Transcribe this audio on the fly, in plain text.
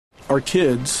Our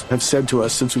kids have said to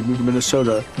us since we moved to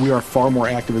Minnesota, we are far more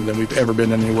active than we've ever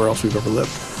been anywhere else we've ever lived.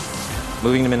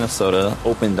 Moving to Minnesota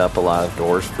opened up a lot of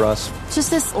doors for us.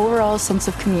 Just this overall sense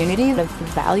of community, the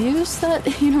values that,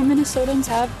 Minnesotans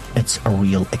have. It's a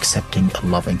real accepting,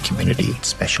 loving community,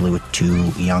 especially with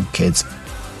 2 young kids.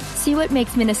 See what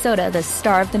makes Minnesota the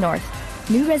star of the North.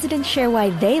 New residents share why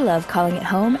they love calling it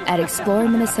home at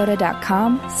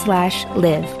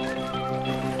exploreminnesota.com/live.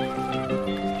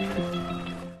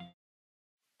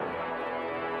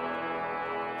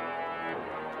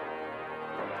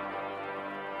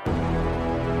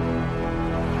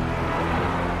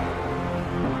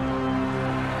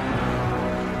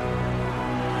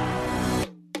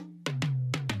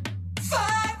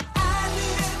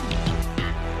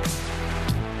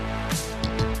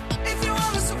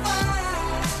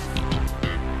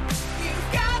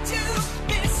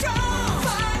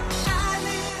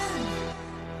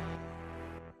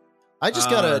 I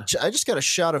just got a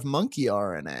shot of monkey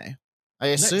RNA. I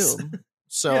assume. Nice.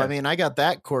 So Yeah. I mean, I got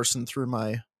that coursing through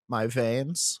my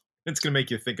veins. It's gonna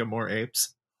make you think of more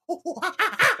apes.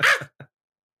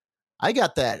 I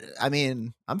got that. I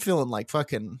mean, I'm feeling like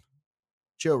fucking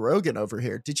Joe Rogan over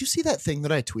here. Did you see that thing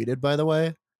that I tweeted, by the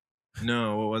way?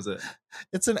 No, what was it?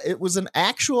 It was an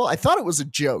actual, I thought it was a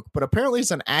joke, but apparently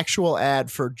it's an actual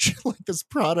ad for like this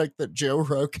product that Joe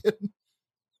Rogan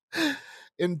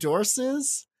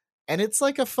endorses. And it's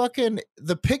like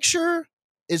the picture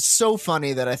is so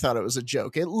funny that I thought it was a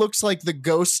joke. It looks like the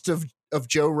ghost of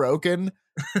Joe Rogan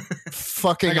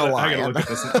fucking a lion. I gotta look at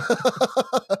this now.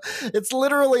 It's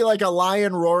literally like a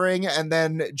lion roaring and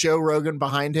then Joe Rogan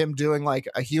behind him doing like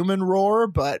a human roar,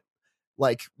 but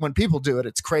like when people do it,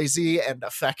 it's crazy and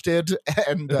affected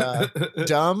and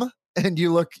dumb, and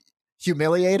you look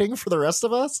humiliating for the rest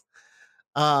of us.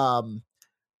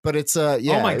 But it's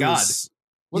yeah. Oh my God.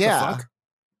 What the fuck?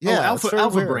 Yeah, Alpha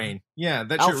Brain. Yeah,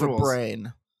 that shit Alpha rules.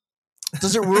 Brain.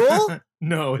 Does it rule?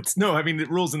 No. I mean, it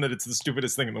rules in that it's the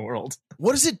stupidest thing in the world.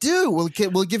 What does it do? Will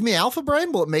it give me Alpha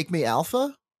Brain? Will it make me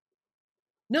alpha?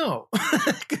 No,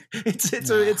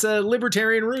 it's a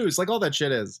libertarian ruse, like all that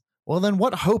shit is. Well, then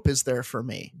what hope is there for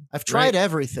me? I've tried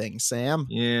everything, Sam.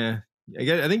 Yeah,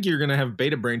 I think you're gonna have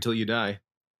beta brain till you die.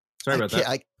 Sorry about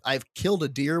that. I've killed a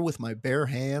deer with my bare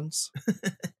hands.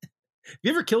 Have you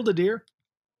ever killed a deer?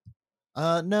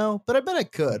 No, but I bet I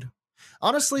could.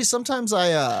 Honestly, sometimes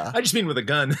I just mean with a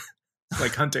gun,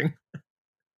 like hunting.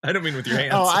 I don't mean with your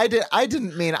hands. Oh, I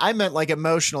didn't mean. I meant like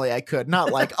emotionally. I could, not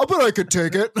like. Oh, but I could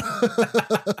take it.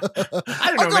 I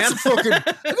don't know, man. I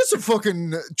got some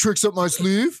fucking tricks up my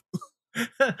sleeve.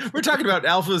 We're talking about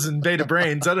alphas and beta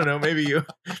brains. I don't know. Maybe you're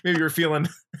feeling.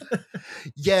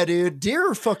 Yeah, dude.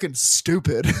 Deer are fucking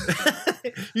stupid.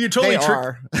 You can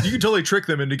totally trick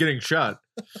them into getting shot.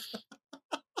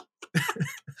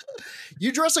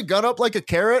 You dress a gun up like a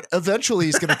carrot, eventually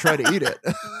he's going to try to eat it.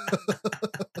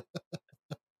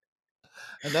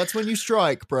 And that's when you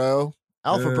strike, bro.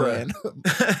 Alpha brain.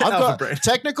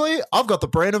 Technically, I've got the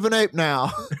brain of an ape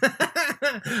now.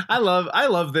 I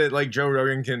love that like Joe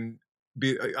Rogan can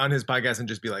be on his podcast and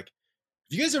just be like,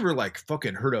 have you guys ever like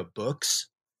fucking heard of books?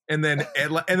 And then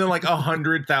like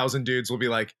 100,000 dudes will be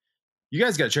like, you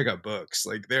guys got to check out books.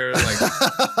 Like they're like,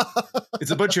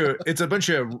 it's a bunch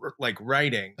of like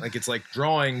writing. Like it's like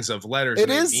drawings of letters. It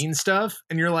is mean stuff.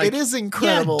 And you're like, it is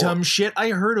incredible. Yeah, dumb shit.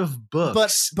 I heard of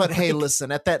books. But hey, listen,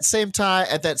 at that same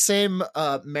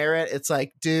merit, it's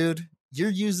like, dude, you're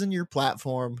using your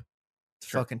platform to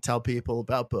fucking tell people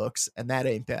about books. And that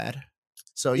ain't bad.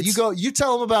 So you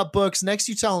tell them about books. Next,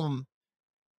 you tell them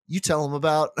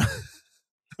about,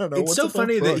 I don't know, it's so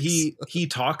funny that he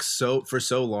talks for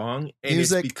so long, and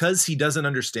music. It's because he doesn't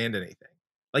understand anything.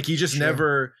 Like he just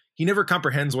never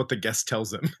comprehends what the guest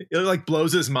tells him. It like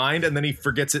blows his mind, and then he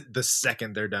forgets it the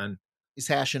second they're done. He's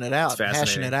hashing it out,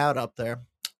 up there.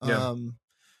 Yeah.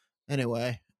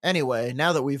 Anyway,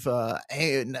 now that we've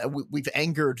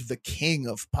angered the king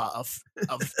of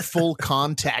full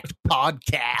contact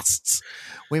podcasts,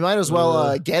 we might as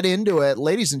well get into it.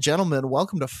 Ladies and gentlemen,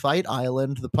 welcome to Fight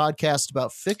Island, the podcast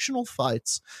about fictional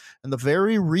fights and the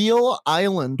very real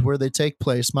island where they take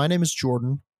place. My name is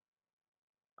Jordan.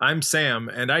 I'm Sam,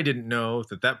 and I didn't know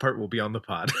that part will be on the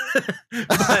pod.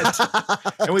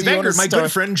 And we've angered my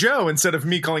good friend Joe instead of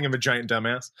me calling him a giant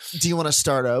dumbass. Do you want to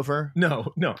start over?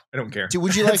 No, I don't care.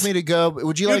 Would you like me to go?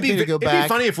 Would you like me to go back? It'd be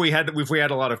funny if we had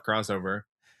a lot of crossover.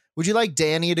 Would you like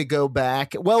Danny to go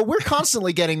back? Well, we're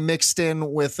constantly getting mixed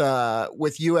in with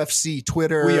UFC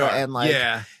Twitter and like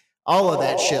all of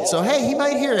that shit. So hey, he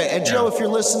might hear it. And Joe, if you're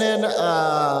listening,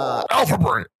 Alpha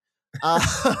Brain.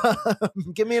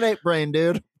 Give me an ape brain,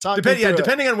 dude.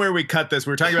 Depending on where we cut this,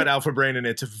 we're talking about alpha brain, and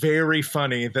it's very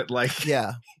funny that like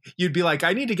you'd be like,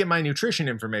 I need to get my nutrition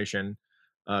information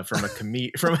from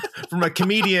a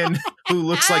comedian who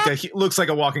looks like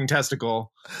a walking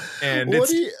testicle. And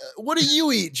what do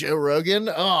you eat, Joe Rogan?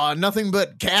 Oh, nothing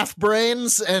but calf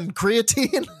brains and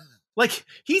creatine. Like,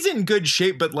 he's in good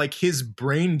shape, but like his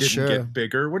brain didn't get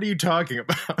bigger. What are you talking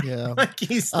about? Yeah. Like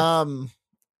he's I'd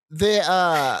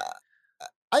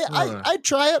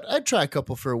try it. I'd try a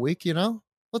couple for a week, you know?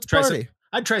 Let's party.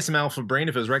 I'd try some alpha brain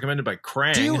if it was recommended by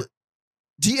Krang.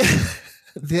 Do you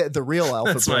the real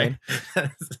alpha brain. Do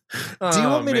you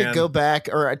want me to go back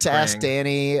or to ask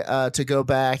Danny to go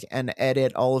back and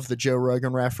edit all of the Joe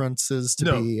Rogan references to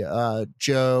be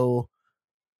Joe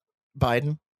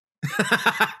Biden?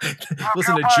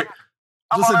 Listen to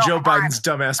Joe Biden's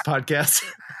dumbass podcast.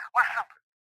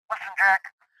 Listen, Jack.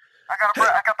 I got the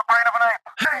brain of an ape.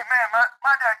 Hey, man,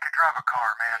 my dad could drive a car,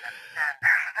 man. And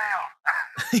here's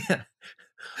the deal. Yeah.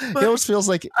 He almost feels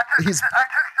like I took psilocybin,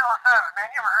 man.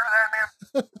 You ever heard of that, man?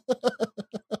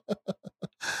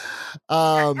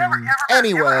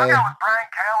 Anyway, you ever hung out with Brian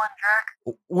Callen, Jack?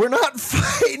 We're not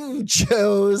fighting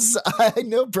Joes. I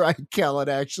know Brian Callen,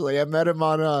 actually. I met him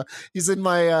on he's in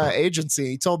my agency.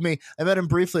 He told me, I met him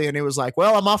briefly, and he was like,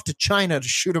 well, I'm off to China to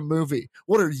shoot a movie.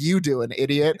 What are you doing,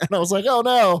 idiot? And I was like, oh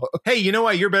no. Hey, you know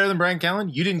why you're better than Brian Callen?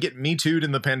 You didn't get Me Too'd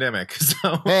in the pandemic.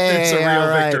 So hey, it's a real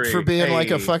victory. For being like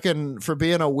for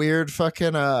being a weird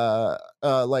fucking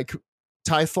like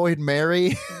Typhoid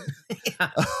Mary. I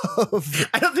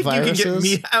don't think viruses.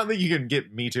 you can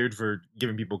get Me Too'd for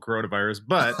giving people coronavirus,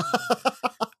 but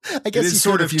I guess it is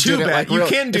sort of too bad. You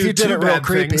can do two bad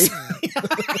things.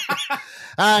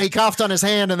 He coughed on his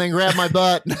hand and then grabbed my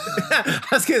butt. I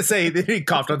was gonna say he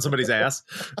coughed on somebody's ass.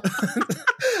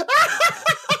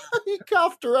 He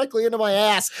coughed directly into my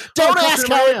ass. Don't ask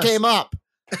how it came up.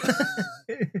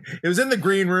 It was in the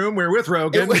green room. We're with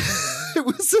Rogan. It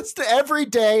was just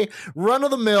everyday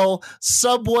run-of-the-mill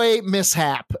subway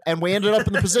mishap, and we ended up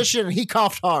in the position, and he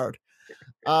coughed hard.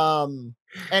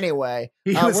 Anyway,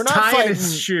 he was we're not tying fighting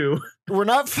his shoe. We're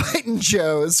not fighting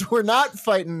Joes. We're not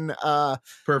fighting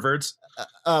perverts.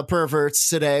 Perverts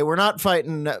today. We're not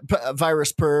fighting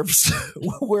virus pervs.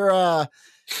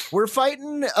 We're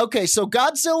fighting. Okay, so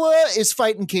Godzilla is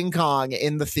fighting King Kong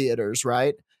in the theaters,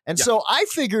 right? And so I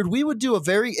figured we would do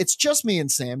it's just me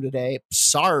and Sam today.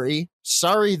 Sorry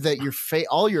that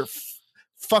all your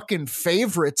fucking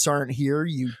favorites aren't here,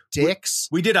 you dicks.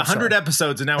 We did 100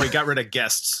 episodes and now we got rid of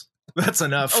guests. That's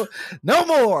enough. Oh, no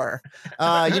more.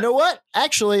 You know what?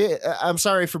 Actually, I'm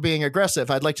sorry for being aggressive.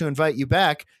 I'd like to invite you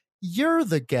back. You're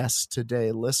the guest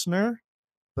today, listener,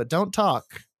 but don't talk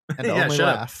and only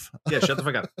laugh. Yeah, shut the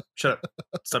fuck up. Shut up.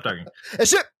 Stop talking.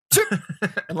 Shit.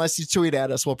 Unless you tweet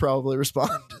at us, we'll probably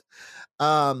respond.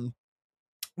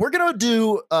 We're gonna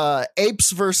do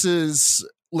apes versus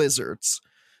lizards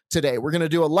today. We're gonna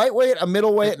do a lightweight, a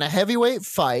middleweight, and a heavyweight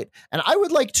fight. And I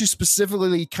would like to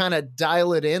specifically kind of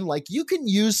dial it in. Like, you can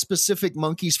use specific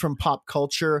monkeys from pop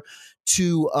culture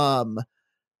to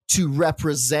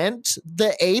represent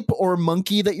the ape or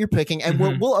monkey that you're picking, and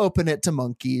we'll open it to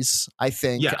monkeys. I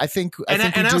think. Yeah. I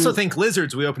also think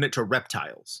lizards. We open it to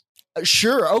reptiles.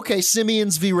 Sure. Okay.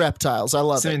 Simians v. reptiles. I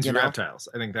love Simians it. v. reptiles.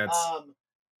 I think that's.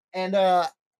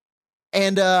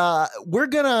 We're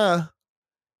gonna.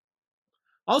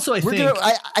 Also, I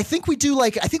think we do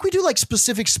like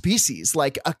specific species,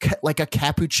 like a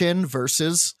capuchin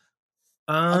versus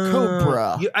a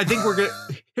cobra. I think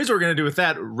here's what we're gonna do with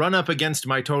that. Run up against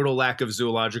my total lack of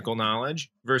zoological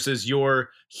knowledge versus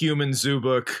your human zoo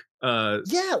book.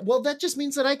 Yeah, well, that just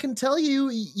means that I can tell you.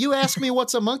 You ask me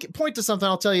what's a monkey. Point to something.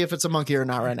 I'll tell you if it's a monkey or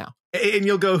not right now. And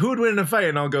you'll go, who would win in a fight?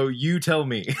 And I'll go, you tell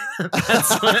me.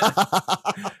 That's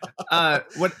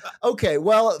what. Okay,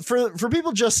 well, for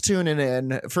people just tuning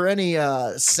in, for any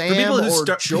Sam or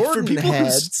Jordan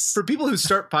heads, for people who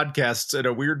start podcasts at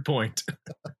a weird point.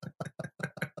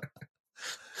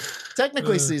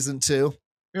 Technically, season 2.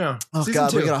 Yeah. Oh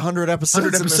God, we got 100 episodes.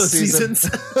 100 episode seasons.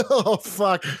 Oh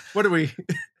fuck. What are we?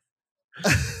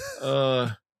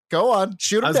 Go on,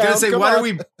 shoot him. I was gonna say,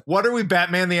 what are we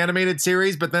Batman the animated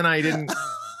series? But then I didn't.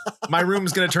 My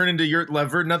room's gonna turn into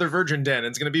another virgin den.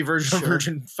 It's gonna be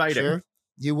virgin fighting. Sure.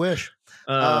 You wish.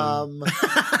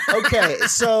 Okay,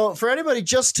 so for anybody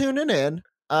just tuning in,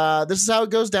 this is how it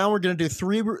goes down. We're gonna do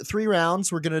three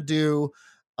rounds. We're gonna do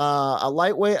a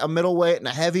lightweight, a middleweight, and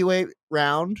a heavyweight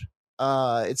round.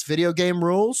 It's video game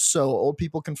rules, so old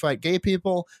people can fight gay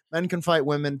people, men can fight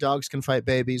women, dogs can fight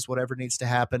babies, whatever needs to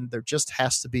happen. There just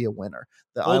has to be a winner.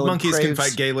 The old monkeys can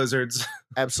fight gay lizards.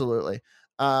 Absolutely.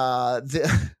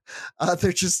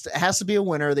 There just has to be a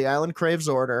winner. The island craves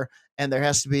order, and there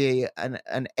has to be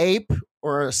an ape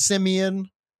or a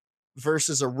simian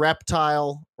versus a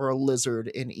reptile or a lizard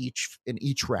in each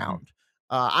round.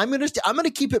 I'm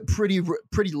gonna keep it pretty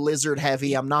lizard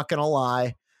heavy. I'm not gonna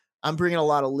lie. I'm bringing a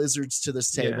lot of lizards to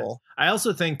this table. I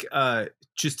also think,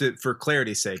 for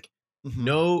clarity's sake,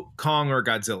 no Kong or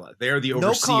Godzilla. They are the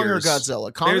overseers. No Kong or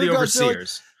Godzilla. They're the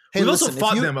overseers. Hey, We've listen, also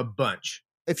fought them a bunch.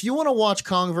 If you want to watch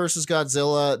Kong versus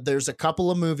Godzilla, there's a couple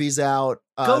of movies out.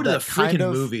 Go to the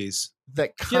freaking movies.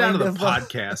 That Get out of the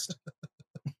podcast.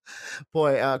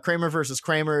 Boy, Kramer versus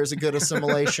Kramer is a good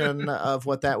assimilation of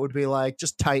what that would be like.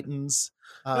 Just Titans.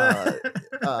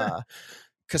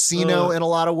 Casino in a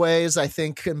lot of ways, I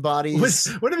think, embodies.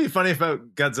 Wouldn't it be funny if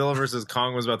Godzilla versus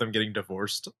Kong was about them getting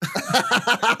divorced?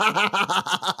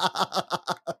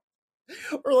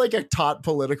 Or like a taut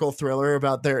political thriller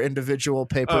about their individual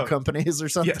paper companies or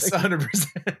something. Yes, 100%.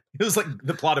 It was like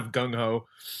the plot of Gung Ho.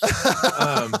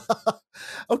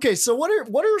 Okay, so what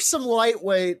are some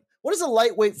lightweight? What does a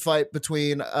lightweight fight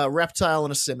between a reptile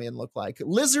and a simian look like?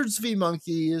 Lizards v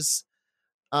monkeys.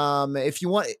 If you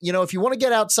want to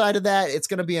get outside of that, it's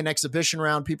going to be an exhibition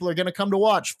round. People are going to come to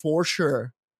watch for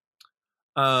sure.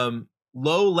 Low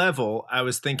level, I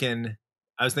was thinking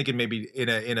maybe in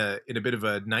a bit of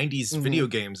a 90s video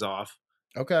games off.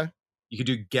 Okay. You could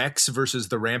do Gex versus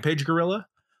the Rampage Gorilla.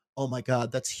 Oh my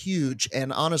God, that's huge.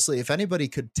 And honestly, if anybody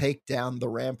could take down the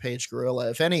Rampage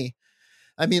Gorilla,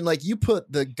 you put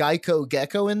the Geico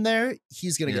Gecko in there,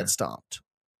 he's going to get stomped.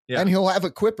 Yeah. And he'll have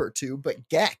a quip or two, but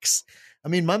Gex,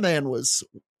 my man was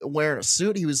wearing a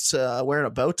suit. He was wearing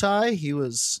a bow tie. He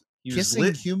was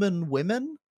kissing human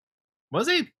women. Was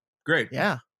he? Great.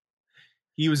 Yeah.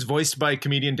 He was voiced by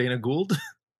comedian Dana Gould.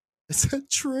 Is that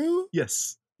true?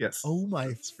 Yes. Oh my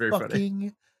it's very fucking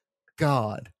funny.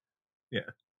 God. Yeah.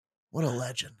 What a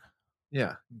legend.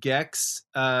 Yeah. Gex.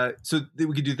 So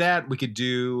we could do that. We could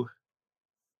do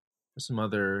some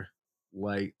other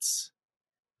lights.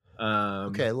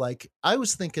 Okay, I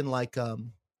was thinking do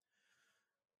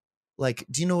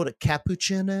you know what a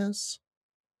capuchin is?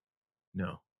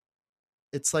 No.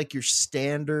 It's like your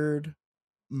standard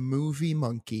movie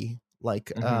monkey.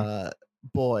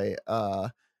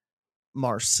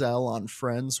 Marcel on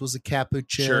Friends was a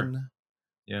capuchin. Sure.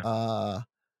 Yeah.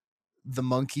 The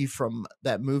monkey from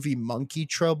that movie Monkey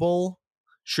Trouble.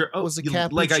 Sure. Was a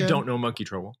capuchin. Like I don't know Monkey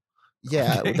Trouble.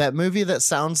 Yeah, Okay. That movie that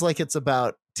sounds like it's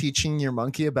about teaching your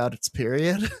monkey about its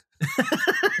period.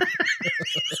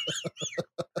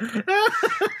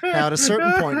 Now, at a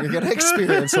certain point, you're going to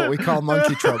experience what we call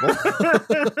monkey trouble.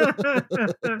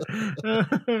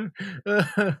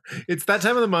 It's that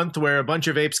time of the month where a bunch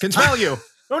of apes can smell you.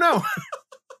 Oh, no.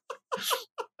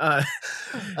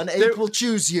 An ape will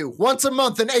choose you. Once a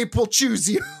month, an ape will choose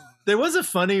you. There was a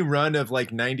funny run of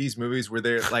 90s movies where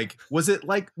they're what was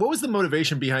the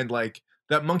motivation behind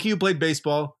that monkey who played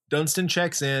baseball, Dunstan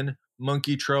Checks In,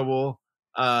 Monkey Trouble.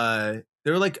 There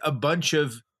were a bunch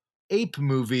of ape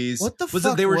movies. What the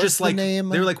fuck they were was just the name?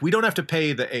 They were we don't have to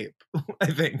pay the ape. I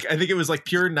think it was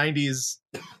pure 90s.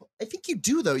 I think you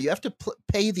do though. You have to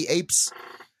pay the apes.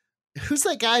 Who's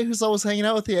that guy who's always hanging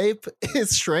out with the ape?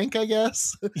 His shrink, I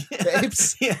guess.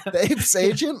 The ape's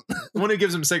agent, the one who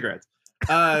gives him cigarettes.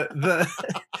 You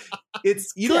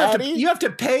have to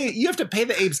pay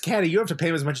the ape's caddy. You don't have to pay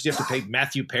him as much as you have to pay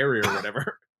Matthew Perry or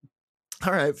whatever.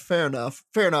 All right, fair enough.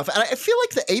 And I feel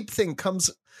like the ape thing comes,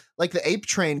 the ape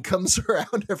train comes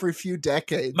around every few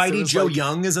decades. Mighty Joe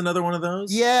Young is another one of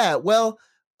those. Yeah, well,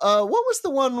 what was the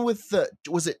one with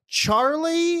was it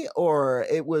Charlie, or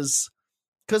it was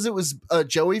because it was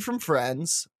Joey from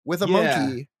Friends with a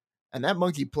monkey, and that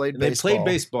monkey played baseball. They played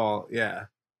baseball, yeah.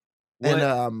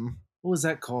 And what was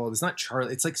that called? It's not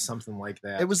Charlie. It's something like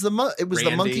that. It was the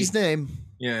monkey's name.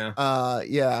 Yeah.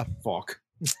 Yeah. Fuck.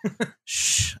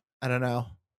 Shh. I don't know.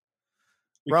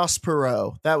 Ross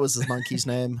Perot. That was the monkey's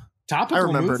name. Topical I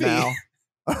remember movie. now.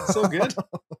 So good.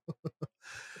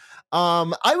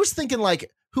 I was thinking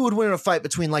who would win in a fight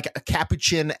between a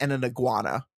capuchin and an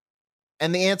iguana,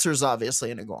 and the answer is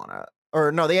obviously an iguana.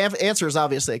 Or no, the answer is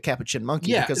obviously a capuchin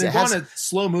monkey. Yeah, because an it has iguana,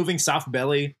 slow moving, soft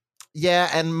belly. Yeah,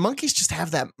 and monkeys just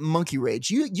have that monkey rage.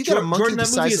 You got a monkey Jordan, the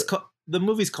size. The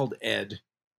movie's called Ed.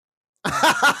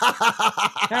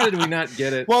 How did we not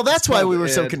get it? Well, that's why we were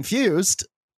so confused.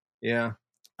 Yeah.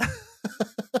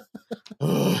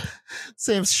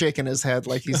 Sam's shaking his head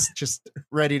like he's just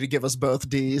ready to give us both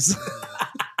D's.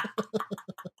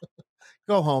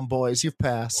 Go home, boys. You've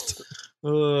passed.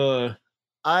 I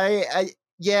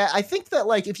think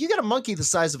that if you got a monkey the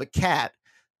size of a cat,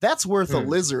 That's worth a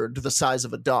lizard the size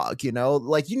of a dog, you know?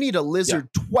 Like, you need a lizard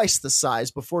twice the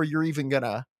size before you're even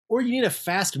gonna... Or you need a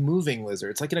fast-moving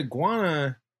lizard. It's like an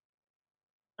iguana...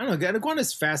 I don't know, an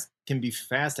iguana's can be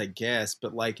fast, I guess,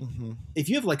 but like, if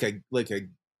you have like a...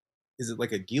 Is it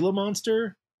like a Gila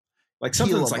monster? Like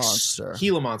something that's like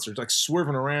Gila monsters, like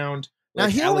swerving around. Now,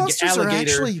 like Gila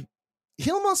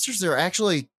monsters are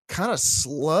actually kind of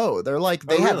slow. They're like,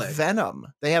 they have venom.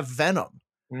 They have venom.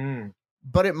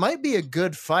 But it might be a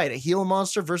good fight. A Gila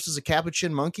monster versus a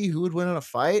capuchin monkey. Who would win in a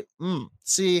fight?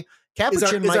 See,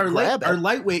 capuchin might grab it. Our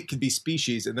lightweight could be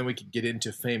species, and then we could get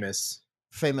into famous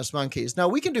monkeys. No,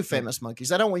 we can do famous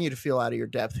monkeys. I don't want you to feel out of your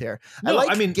depth here. No,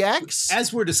 I mean, Gex.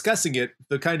 As we're discussing it,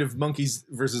 the kind of monkeys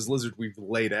versus lizard we've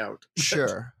laid out.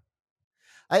 Sure.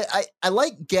 I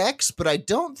like Gex, but I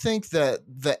don't think that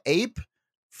the ape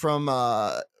from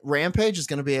Rampage is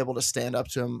going to be able to stand up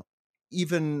to him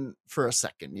even for a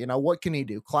second. You know, what can he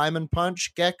do? Climb and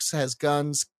punch? Gex has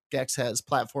guns. Gex has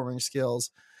platforming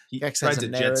skills. Gex has a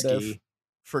narrative. Jet ski.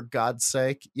 For God's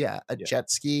sake. Yeah,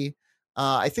 jet ski.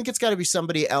 I think it's got to be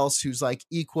somebody else who's like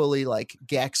equally like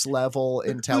Gex level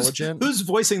intelligent. Who's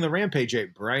voicing the Rampage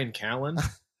ape? Brian Callen?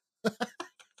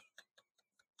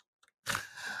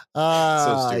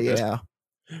 So stupid.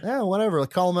 Yeah, whatever.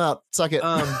 Call him out. Suck it.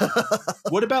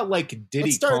 What about like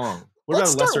Diddy Kong?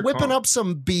 Let's start whipping up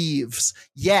some beeves.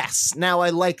 Yes. Now I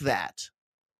like that.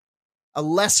 A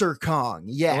lesser Kong.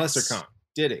 Yes. A lesser Kong.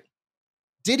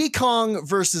 Diddy Kong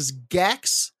versus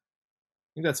Gex.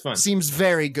 I think that's fun. Seems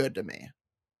very good to me.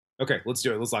 Okay, let's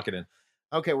do it. Let's lock it in.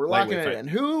 Okay, we're locking it in.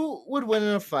 Who would win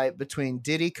in a fight between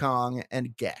Diddy Kong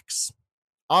and Gex?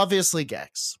 Obviously,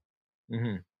 Gex.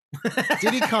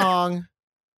 Diddy Kong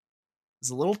is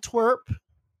a little twerp.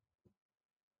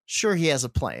 Sure, he has a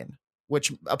plane,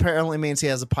 which apparently means he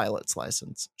has a pilot's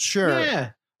license. Sure.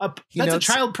 Yeah. That's a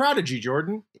child prodigy,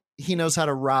 Jordan. He knows how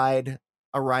to ride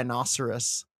a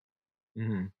rhinoceros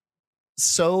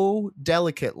so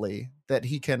delicately that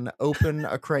he can open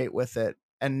a crate with it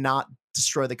and not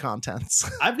destroy the contents.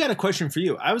 I've got a question for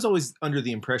you. I was always under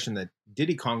the impression that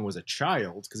Diddy Kong was a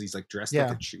child because he's like dressed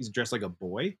he's dressed like a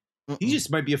boy. He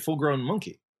just might be a full-grown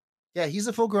monkey. Yeah, he's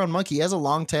a full-grown monkey. He has a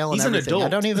long tail and he's everything.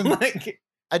 An adult.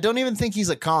 I don't even think he's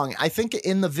a Kong. I think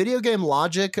in the video game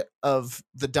logic of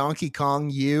the Donkey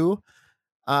Kong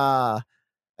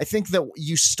I think that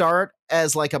you start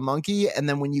as like a monkey, and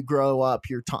then when you grow up,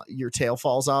 your tail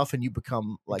falls off, and you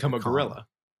become a gorilla.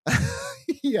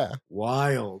 Yeah,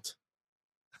 wild.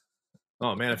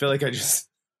 Oh man, I feel like I just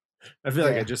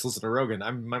listened to Rogan.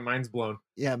 My mind's blown.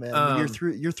 Yeah, man,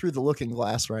 you're through the looking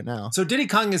glass right now. So Diddy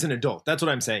Kong is an adult. That's what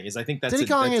I'm saying. Is I think that's Diddy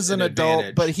Kong is an adult,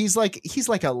 advantage. but he's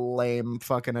like a lame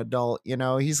fucking adult. You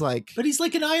know, but he's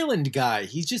like an island guy.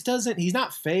 He just doesn't. He's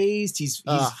not phased. He's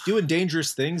doing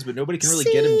dangerous things, but nobody can really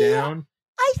get him down.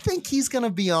 I think he's gonna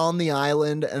be on the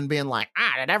island and being like,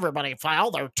 did everybody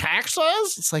file their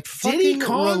taxes? It's like, fucking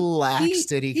relax,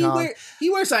 Diddy Kong.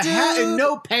 He wears a hat and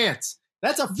no pants.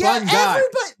 That's a fun guy.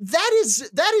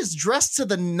 That is dressed to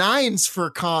the nines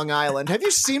for Kong Island. Have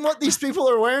you seen what these people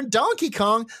are wearing? Donkey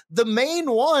Kong, the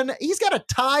main one, he's got a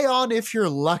tie on if you're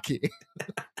lucky.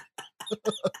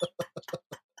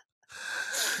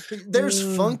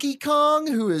 There's Funky Kong,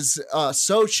 who is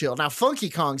so chill. Now, Funky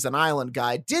Kong's an island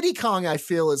guy. Diddy Kong, I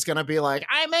feel, is going to be like,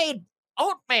 I made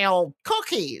oatmeal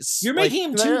cookies. You're making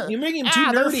him too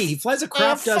nerdy. He flies a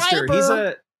crop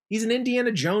duster. He's an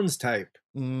Indiana Jones type.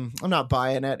 I'm not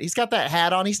buying it. He's got that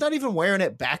hat on. He's not even wearing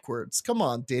it backwards. Come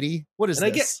on, Diddy. What is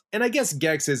this? I guess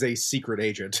Gex is a secret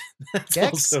agent.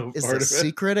 Gex is a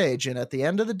secret agent at the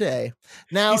end of the day.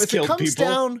 Now, if it comes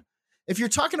down, if you're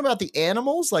talking about the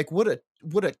animals, like would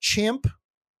a chimp,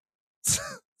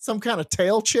 some kind of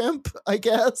tail chimp, I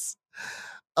guess,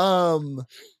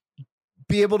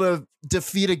 be able to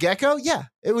defeat a gecko? Yeah,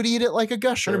 it would eat it like a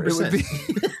gusher. 100%.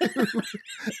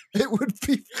 It would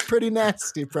be pretty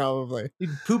nasty, probably. He'd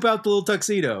poop out the little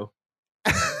tuxedo.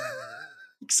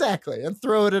 Exactly, and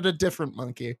throw it at a different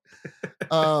monkey.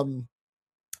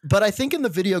 But I think in the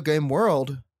video game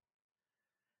world,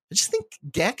 I just think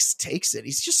Gex takes it.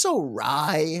 He's just so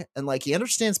wry, and like he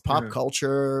understands pop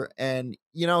culture, and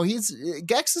you know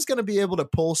Gex is going to be able to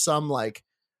pull some like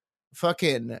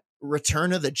fucking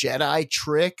Return of the Jedi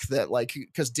trick that like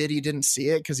because Diddy didn't see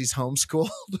it because he's homeschooled.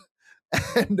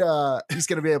 And he's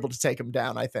going to be able to take him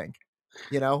down, I think.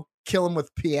 You know, kill him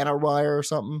with piano wire or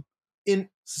something.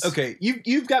 Okay,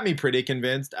 you've got me pretty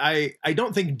convinced. I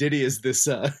don't think Diddy is this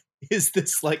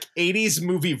like 80s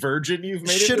movie virgin you've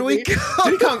made. Should we?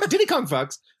 Diddy Kong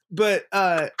fucks, but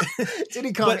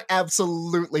Diddy Kong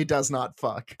absolutely does not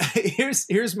fuck.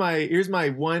 Here's my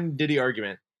one Diddy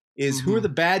argument is who are the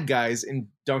bad guys in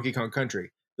Donkey Kong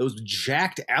Country? those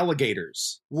jacked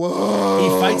alligators. Whoa! He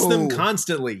fights them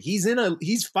constantly. He's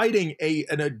fighting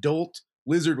an adult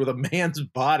lizard with a man's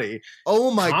body.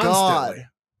 Oh my constantly. god!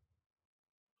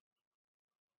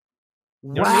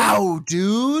 know what I Wow,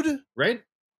 dude! Right?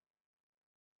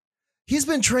 He's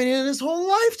been training his whole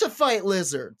life to fight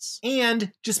lizards.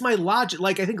 And just my logic,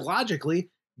 like I think logically,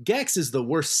 Gex is the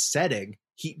worst setting.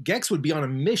 Gex would be on a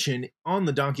mission on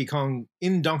the Donkey Kong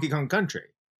Country.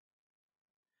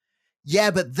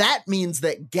 Yeah, but that means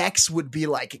that Gex would be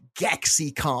like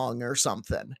Gexy Kong or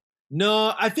something.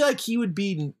 No, I feel like he would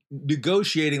be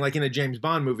negotiating, like in a James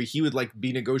Bond movie, he would like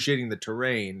be negotiating the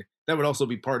terrain. That would also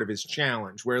be part of his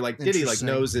challenge, where like Diddy like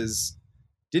knows his.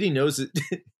 Diddy knows it.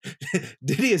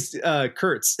 Diddy is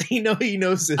Kurtz. He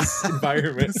knows his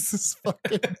environment. This is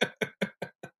fucking.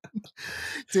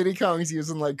 Diddy Kong's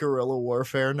using like guerrilla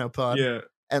warfare, no pun. Yeah,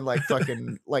 and like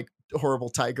fucking like horrible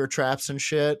tiger traps and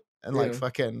shit, and like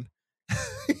fucking.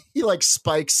 He like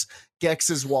spikes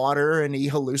Gex's water and he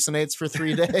hallucinates for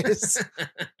 3 days.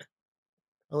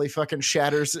 Well, he fucking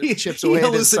shatters, chips away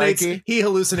at his psyche. He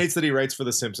hallucinates that he writes for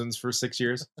The Simpsons for 6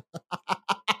 years.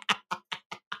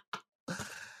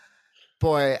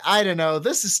 Boy, I don't know.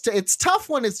 This is it's tough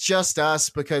when it's just us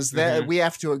because we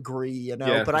have to agree, you know.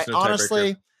 Yeah, but I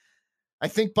honestly, I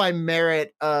think by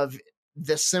merit of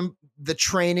the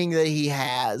training that he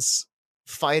has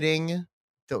fighting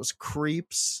those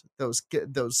creeps, those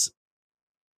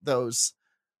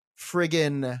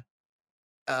friggin'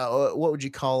 what would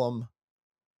you call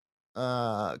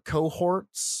them?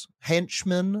 Cohorts,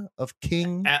 henchmen of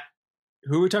King.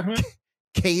 Who are we talking about?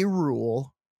 K. Rool.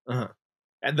 Uh-huh.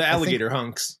 And the alligator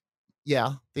hunks.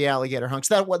 Yeah, the alligator hunks.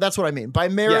 That's what I mean. By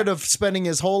merit of spending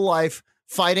his whole life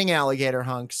fighting alligator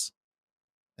hunks,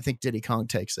 I think Diddy Kong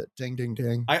takes it. Ding, ding,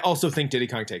 ding. I also think Diddy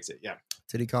Kong takes it. Yeah.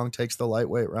 Diddy Kong takes the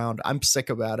lightweight round. I'm sick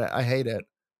about it. I hate it.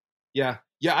 Yeah.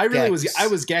 Yeah, I really was. I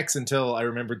was Gex until I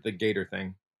remembered the gator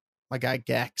thing. My guy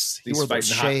Gex. He He's wore those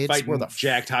shades. Wore the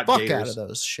jacked hot fuck gators out of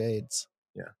those shades.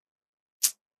 Yeah.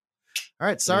 All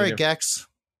right. Sorry, Gex.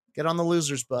 Get on the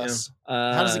losers bus.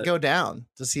 Yeah. How does it go down?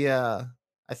 Does he? I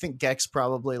think Gex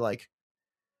probably like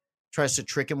tries to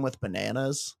trick him with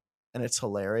bananas, and it's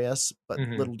hilarious. But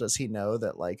little does he know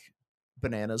that like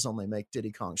bananas only make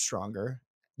Diddy Kong stronger.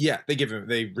 Yeah,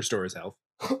 they restore his health.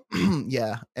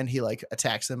 Yeah, and he like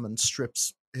attacks him and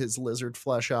strips his lizard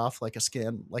flesh off like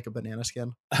a banana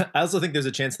skin. I also think there's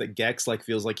a chance that Gex like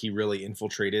feels like he really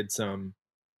infiltrated some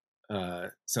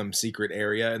secret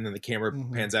area, and then the camera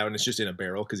pans out and it's just in a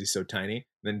barrel because he's so tiny.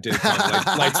 And then Diddy Kong like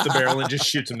lights the barrel and just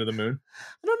shoots him to the moon.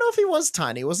 I don't know if he was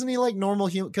tiny. Wasn't he like normal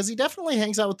human? Because he definitely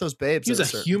hangs out with those babes. He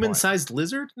was a human-sized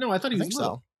lizard? No, I thought he was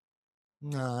little.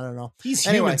 So. No, I don't know. He's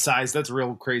human-sized. That's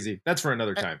real crazy. That's for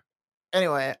another time.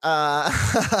 Anyway,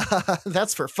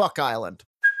 that's for Fuck Island.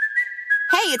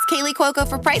 Hey, it's Kaylee Cuoco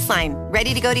for Priceline.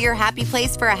 Ready to go to your happy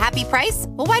place for a happy price?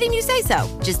 Well, why didn't you say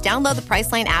so? Just download the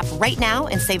Priceline app right now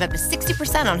and save up to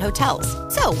 60% on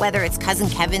hotels. So whether it's Cousin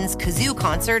Kevin's Kazoo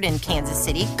Concert in Kansas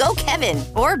City, go Kevin,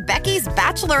 or Becky's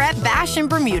Bachelorette Bash in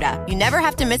Bermuda, you never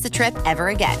have to miss a trip ever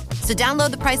again. So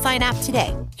download the Priceline app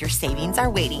today. Your savings are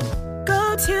waiting.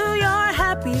 Go to your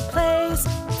happy place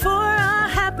for a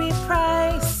happy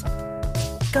price.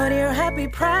 Go to your happy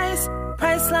price,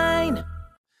 Priceline.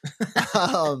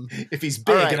 If he's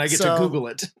big and I get to Google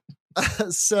it.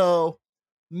 So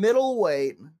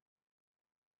middleweight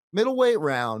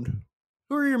round.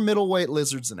 Who are your middleweight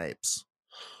lizards and apes?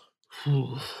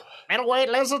 Middleweight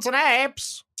lizards and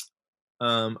apes.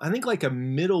 I think like a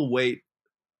middleweight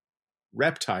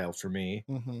reptile for me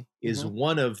is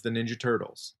one of the Ninja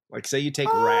Turtles. Like say you take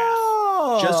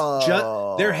Raph.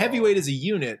 Just their heavyweight as a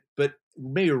unit, but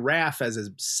maybe Raph as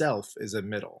himself is a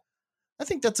middle. I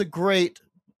think that's a great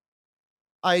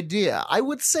idea. I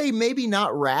would say maybe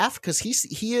not Raph because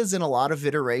he is in a lot of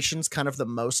iterations kind of the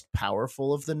most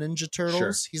powerful of the Ninja Turtles.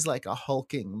 Sure. He's like a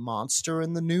hulking monster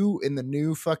in the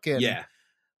new fucking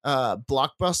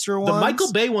blockbuster ones. The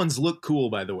Michael Bay ones look cool,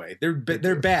 by the way. They're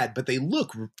bad, but they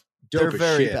look dope. They're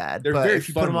very shit. bad. They're but very if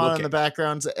you fun put them on looking. in the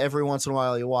backgrounds every once in a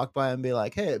while, you walk by and be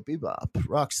like, "Hey, Bebop,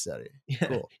 Rocksteady." Yeah.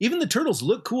 Cool. Even the Turtles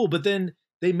look cool, but then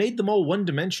they made them all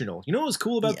one-dimensional. You know what was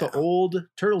cool about the old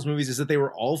Turtles movies is that they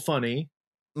were all funny.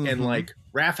 And like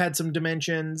Raph had some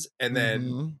dimensions, and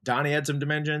then Donnie had some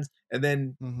dimensions, and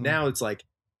then now it's like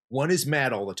one is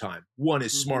mad all the time, one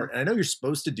is smart, and I know you're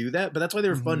supposed to do that, but that's why they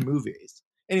were fun movies.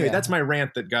 Anyway, that's my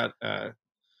rant that got.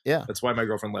 That's why my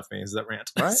girlfriend left me. Is that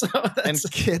rant? Right? So and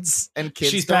kids.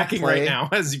 She's packing right now,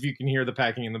 as if you can hear the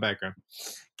packing in the background.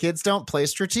 Kids don't play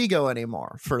Stratego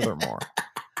anymore. Furthermore.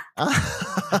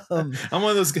 I'm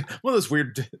one of those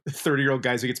weird 30-year-old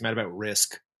guys who gets mad about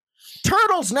Risk.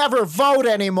 Turtles never vote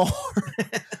anymore.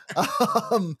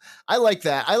 I like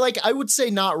that. I would say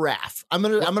not Raph. I'm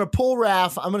gonna pull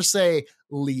Raph. I'm gonna say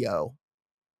Leo.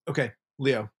 Okay,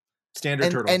 Leo.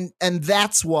 Standard turtle. And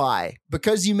that's why.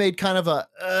 Because you made kind of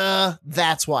a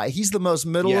that's why. He's the most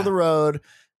middle of the road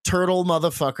turtle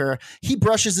motherfucker. He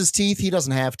brushes his teeth. He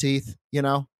doesn't have teeth, you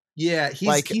know? Yeah,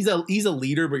 he's a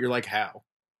leader, but you're like, how?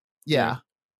 Yeah.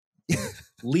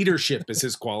 Leadership is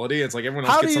his quality. It's like everyone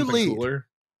else gets something cooler.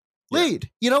 Lead.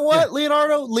 You know what,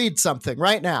 Leonardo? Lead something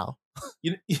right now.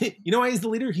 You know why he's the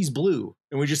leader? He's blue.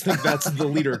 And we just think that's the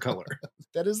leader color.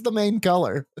 That is the main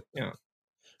color. Yeah.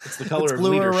 It's the color of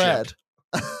blue leadership.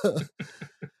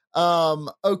 or red.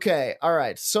 Okay. All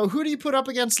right. So who do you put up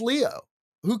against Leo?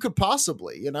 Who could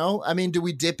possibly, you know? I mean, do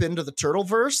we dip into the turtle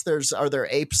verse? Are there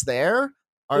apes there?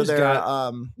 There's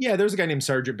a guy named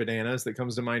Sergeant Bananas that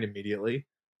comes to mind immediately.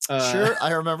 Sure.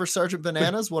 I remember Sergeant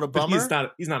Bananas. What a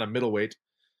bummer. He's not a middleweight.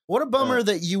 What a bummer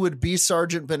that you would be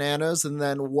Sergeant Bananas, and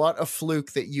then what a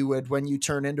fluke that you would, when you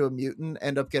turn into a mutant,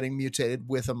 end up getting mutated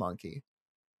with a monkey.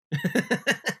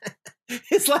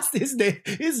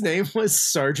 His name was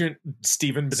Sergeant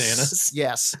Stephen Bananas.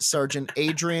 Yes, Sergeant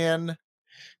Adrian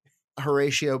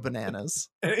Horatio Bananas.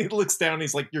 And he looks down. And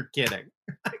he's like, "You're kidding.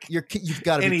 You've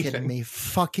got to be kidding me.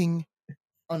 Fucking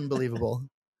unbelievable.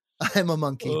 I'm a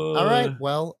monkey. All right.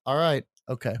 Well. All right.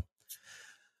 Okay.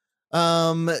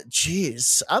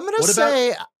 Geez. I'm gonna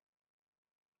say.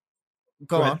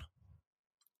 Go on.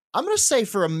 I'm gonna say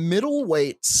for a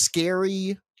middleweight,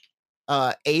 scary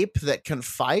ape that can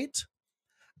fight,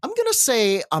 I'm gonna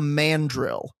say a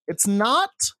mandrill. It's not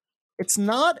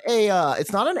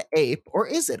an ape, or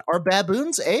is it? Are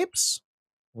baboons apes?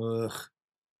 Ugh.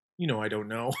 You know, I don't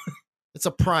know. It's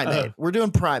a primate. We're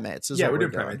doing primates. We're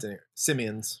doing primates.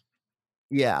 Simians.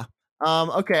 Yeah.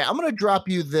 Okay. I'm gonna drop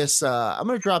you this. I'm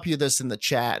gonna drop you this in the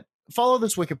chat. Follow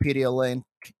this Wikipedia link.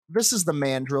 This is the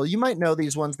mandrill. You might know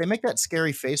these ones. They make that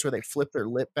scary face where they flip their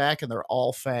lip back and they're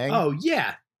all fang. Oh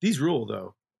yeah, these rule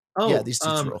though. Oh yeah, these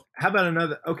dudes rule. How about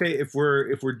another? Okay, if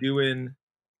we're doing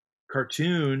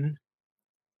cartoon,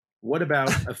 what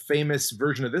about a famous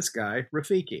version of this guy,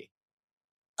 Rafiki?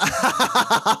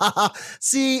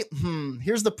 See,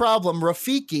 here's the problem.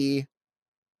 Rafiki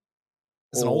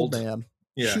is an old man.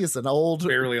 Yeah, he is an old,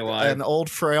 barely alive, an old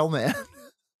frail man.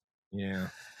 Yeah.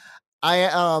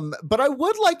 But I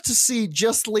would like to see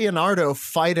just Leonardo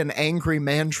fight an angry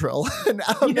mandrill. And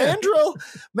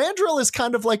mandrill is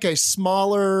kind of like a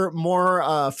smaller,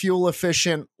 more fuel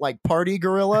efficient, like party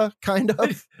gorilla kind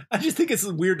of. I just think it's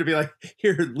weird to be like,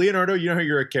 here, Leonardo, you know how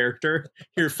you're a character?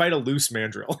 Here, fight a loose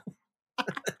mandrill.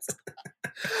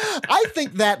 I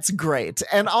think that's great.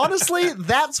 And honestly,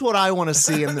 that's what I want to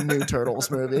see in the new Turtles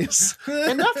movies.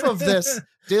 Enough of this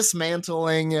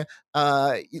dismantling,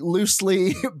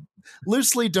 loosely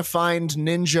defined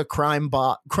ninja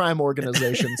crime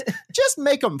organizations. Just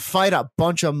make them fight a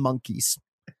bunch of monkeys.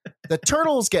 The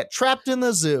turtles get trapped in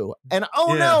the zoo, and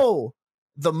no,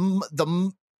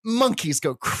 the monkeys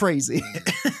go crazy.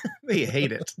 They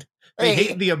hate it. They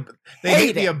hate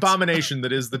the abomination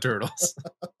that is the turtles.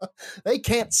 They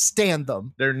can't stand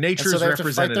them. They're nature's so they have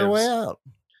representatives. To fight their way out.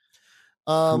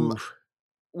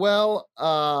 Well,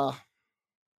 I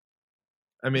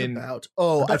mean,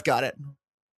 I've got it.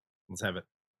 Let's have it.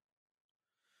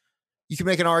 You can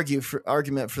make an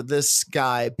argument for this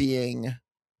guy being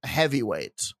a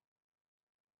heavyweight.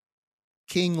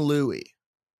 King Louie.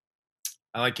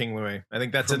 I like King Louie. I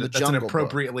think that's an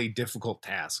appropriately difficult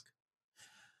task.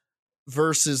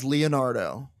 Versus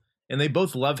Leonardo. And they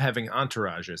both love having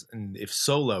entourages. And if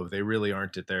solo, they really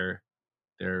aren't at they're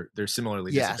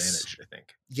similarly disadvantaged, I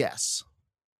think. Yes.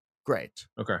 Great.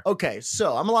 Okay.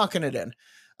 So I'm locking it in.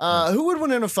 Who would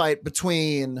win in a fight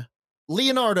between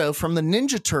Leonardo from the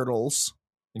Ninja Turtles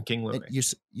and King Louie? You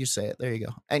say it. There you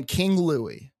go. And King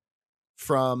Louie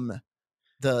from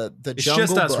the it's Jungle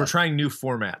just us. Book. We're trying new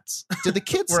formats. Do the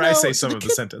kids where know, I say some of the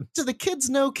sentence? Do the kids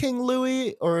know King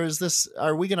Louie, or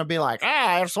are we going to be like,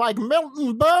 it's like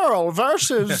Milton Berle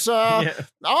versus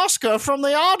Oscar from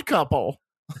The Odd Couple?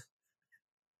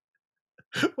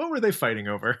 What were they fighting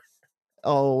over?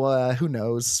 Oh, who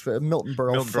knows? Milton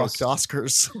Berle fucked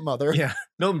Oscar's mother. Yeah,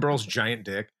 Milton Berle's giant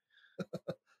dick.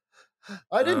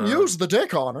 I didn't use the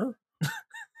dick on her.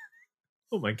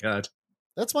 Oh my god,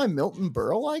 that's my Milton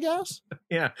Berle, I guess.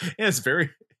 Yeah, it's very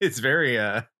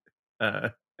out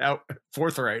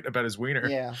forthright about his wiener.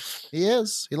 Yeah, he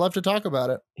is. He loved to talk about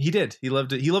it. He did. He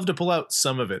loved to pull out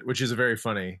some of it, which is a very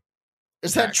funny.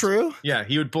 Is that true? Yeah,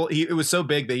 he would pull. It was so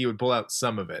big that he would pull out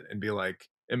some of it and be like,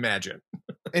 "Imagine."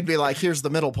 It'd be like, "Here's the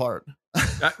middle part."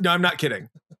 No, I'm not kidding.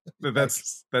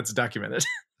 That's documented.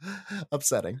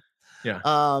 Upsetting.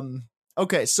 Yeah.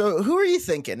 Okay, so who are you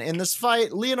thinking in this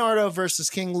fight? Leonardo versus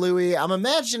King Louis. I'm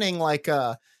imagining like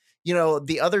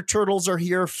the other turtles are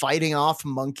here fighting off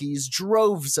monkeys,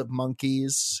 droves of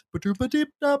monkeys.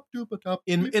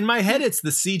 In my head, it's the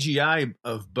CGI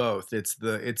of both. It's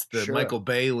the Sure. Michael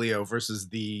Bay Leo versus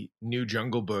the new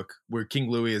Jungle Book, where King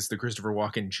Louis is the Christopher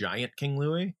Walken giant King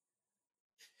Louis.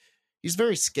 He's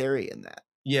very scary in that.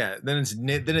 Yeah, then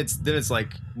it's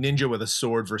like ninja with a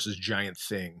sword versus giant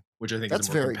thing, which I think That's is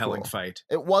a more very compelling cool. fight.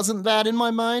 It wasn't that in my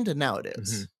mind, and now it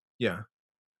is. Mhm. Yeah,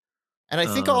 And I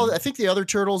think I think the other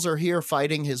turtles are here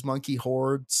fighting his monkey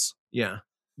hordes. yeah.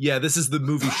 This is the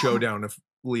movie showdown of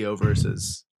Leo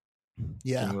versus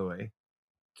Yeah. King Louis.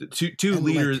 Two And,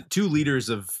 leaders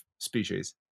of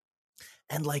species.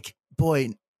 And like, boy,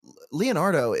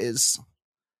 Leonardo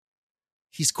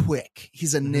he's quick.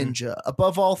 He's a ninja.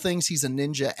 Above all things, he's a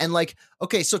ninja. And like,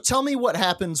 okay, so tell me what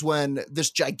happens when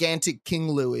this gigantic King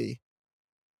Louis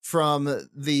from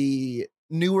the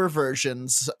newer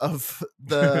versions of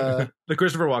the The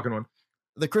Christopher Walken one.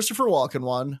 the Christopher Walken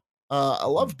one. I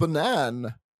love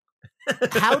Banan.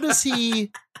 How does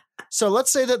he? So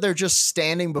let's say that they're just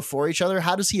standing before each other.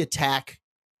 How does he attack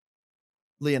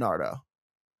Leonardo?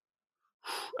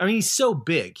 I mean, he's so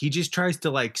big. He just tries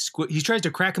to he tries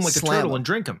to crack him like Slam a turtle him. and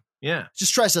drink him. Yeah.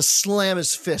 Just tries to slam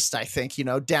his fist, I think,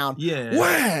 down. Yeah.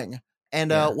 Whang!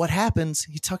 And Yeah. what happens?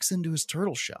 He tucks into his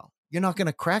turtle shell. You're not going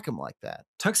to crack him like that.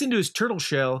 Tucks into his turtle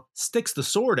shell, sticks the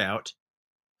sword out.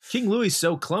 King Louis is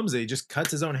so clumsy, he just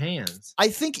cuts his own hands. I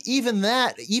think even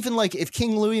like if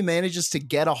King Louis manages to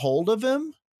get a hold of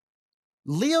him,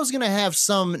 Leo's going to have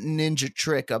some ninja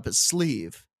trick up his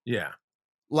sleeve. Yeah.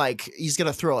 Like he's going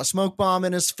to throw a smoke bomb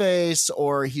in his face,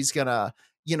 or he's going to,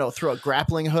 throw a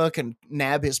grappling hook and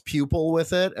nab his pupil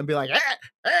with it and be like,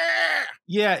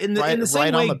 Yeah, in the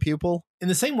same right way, on the pupil. in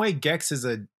the same way, Gex is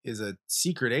a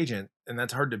secret agent, and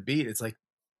that's hard to beat. It's like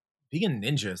being a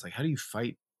ninja. It's like, how do you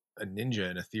fight a ninja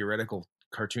in a theoretical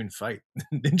cartoon fight?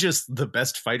 Ninja's the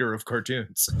best fighter of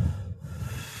cartoons.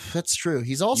 That's true.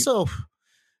 He's also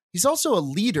a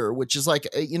leader, which is like,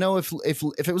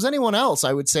 if it was anyone else,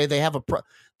 I would say they have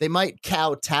they might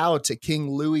kowtow to King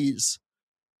Louis'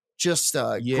 just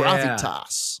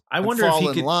gravitas. I and wonder if fall he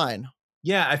in could- line.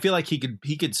 Yeah, I feel like he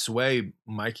could sway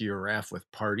Mikey or Raph with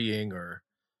partying or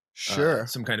Sure.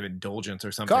 some kind of indulgence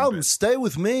or something. Come but- stay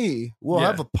with me. We'll Yeah.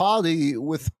 have a party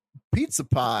with pizza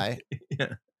pie. Yeah.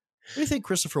 What do you think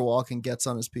Christopher Walken gets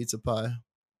on his pizza pie?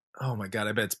 Oh my god,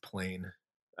 I bet it's plain.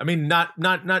 I mean, not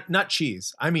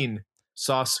cheese. I mean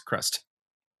sauce crust.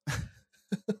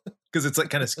 Because it's like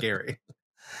kind of scary.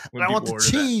 when I want people the order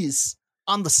that. cheese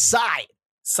on the side.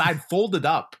 Side folded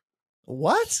up.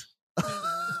 What?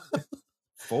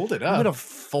 Folded I'm up. gonna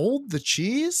fold the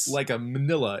cheese Like a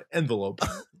manila envelope.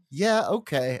 Yeah.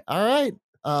 Okay. All right.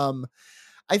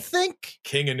 I think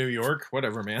King of New York.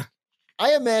 Whatever, man.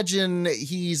 I imagine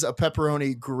he's a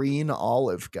pepperoni green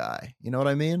olive guy. You know what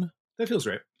I mean? That feels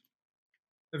right.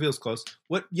 That feels close.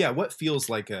 What feels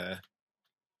like a...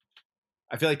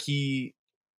 I feel like he...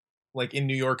 Like in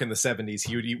New York in the 70s,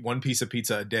 he would eat one piece of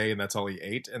pizza a day and that's all he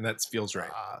ate. And that feels right.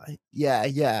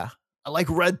 Yeah. I like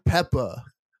red pepper.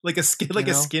 Like a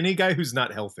skinny guy who's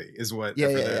not healthy is what.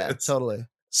 Yeah, totally.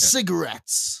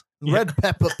 Cigarettes, Yeah. red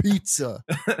pepper pizza,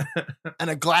 and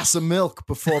a glass of milk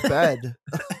before bed.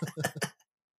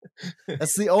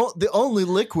 That's the only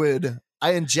liquid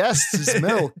I ingest is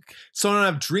milk So I don't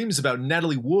have dreams about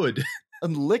Natalie Wood.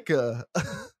 and liquor.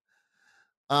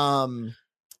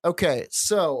 Okay,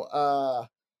 so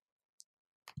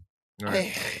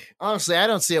honestly, I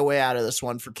don't see a way out of this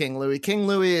one for King Louis. King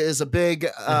Louis is a big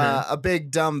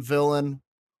dumb villain.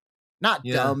 Not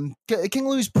Yeah. dumb. King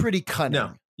Louis is pretty cunning.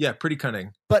 No. Yeah, pretty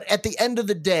cunning. But at the end of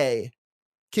the day,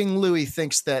 King Louis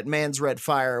thinks that Man's Red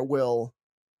Fire will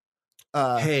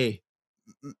Hey,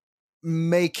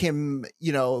 make him,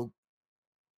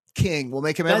 king. Will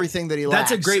make him everything that he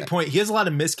lacks. that's a great point. He has a lot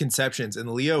of misconceptions, and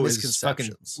Leo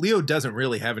Misconceptions. Leo doesn't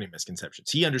really have any misconceptions.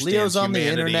 He understands Leo's on the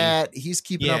humanity. internet. He's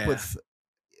keeping up Yeah. with,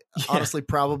 honestly,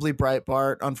 probably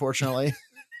Breitbart, unfortunately.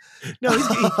 No,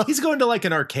 he's going to like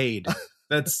an arcade.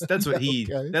 That's what he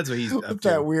Okay. that's what he's up With to.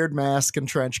 that weird mask and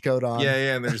trench coat on.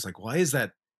 Yeah, and they're just like, why is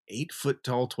that 8-foot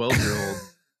tall 12-year-old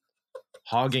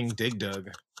hogging Dig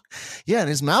Dug? Yeah, and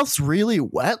his mouth's really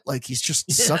wet, like he's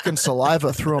just sucking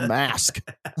saliva through a mask.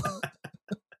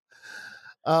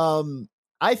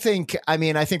 I think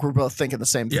we're both thinking the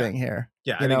same thing here.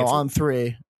 Yeah, I think it's on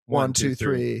three. 1, 2,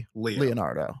 3. Leo.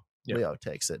 Leonardo. Yeah. Leo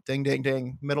takes it. Ding, ding,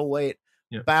 ding. Middleweight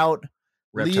Yeah. bout.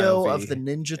 Reptile Leo v. of the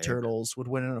Ninja Turtles would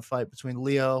win in a fight between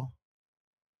Leo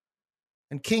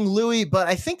and King Louis, but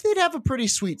I think they'd have a pretty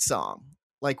sweet song,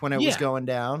 like when it was Yeah. going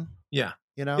down. Yeah.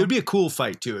 You know, It would be a cool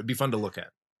fight too. It'd be fun to look at.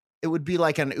 it would be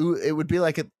like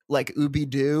Ooby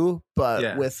Doo, but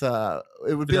Yeah. with it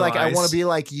would be Vanilla like I want Ice. to be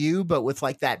like you, but with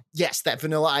like that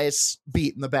Vanilla Ice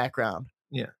beat in the background.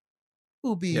 Yeah.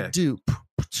 Ooby Yeah. Doo,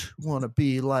 want to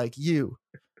be like you,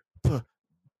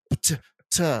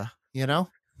 you know.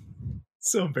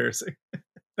 So embarrassing.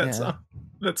 Yeah.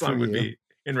 That song would you. be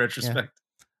in retrospect.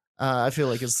 I feel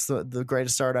like it's the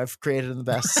greatest art I've created in the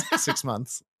best 6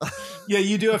 months. Yeah,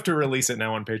 you do have to release it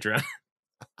now on Patreon.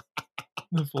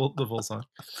 the full song.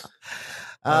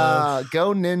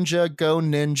 Go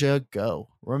Ninja, go.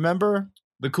 Remember?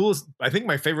 The coolest, I think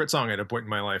my favorite song at a point in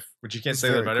my life, which you can't It's say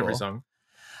that very about every cool.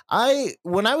 song.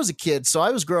 When I was a kid, so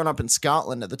I was growing up in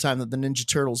Scotland at the time that the Ninja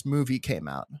Turtles movie came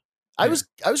out. I was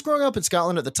growing up in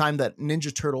Scotland at the time that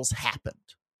Ninja Turtles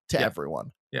happened to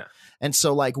everyone. Yeah. And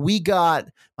so like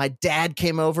my dad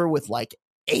came over with like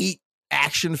 8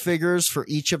 action figures for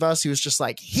each of us. He was just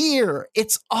like, here,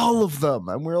 it's all of them.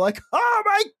 And we were like, oh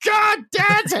my God,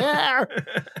 Dad's here.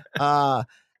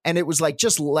 And it was like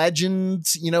just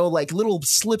legends, like little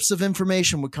slips of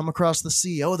information would come across the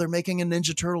sea. Oh, they're making a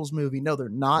Ninja Turtles movie. No, they're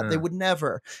not. They would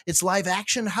never. It's live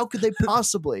action. How could they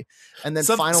possibly? And then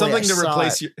finally something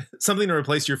to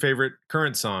replace your favorite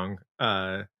current song.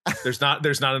 There's not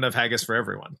enough haggis for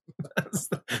everyone.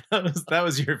 that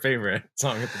was your favorite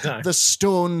song at the time. The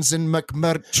Stones in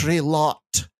McMurtry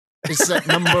Lot is at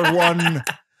number 1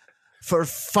 for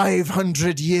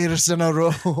 500 years in a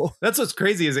row. That's what's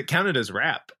crazy is it counted as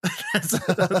rap.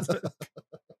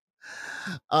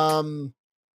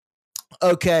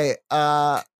 Okay.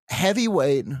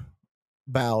 Heavyweight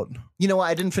bout. You know what?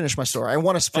 I didn't finish my story. I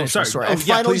want to finish my story.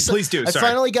 Please do. I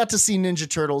finally got to see Ninja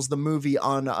Turtles, the movie,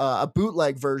 on a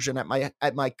bootleg version at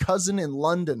my cousin in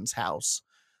London's house.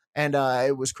 And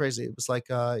it was crazy. It was like,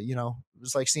 it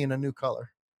was like seeing a new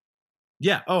color.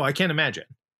 Yeah. Oh, I can't imagine.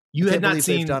 You I had can't not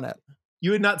seen they've done it.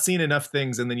 You had not seen enough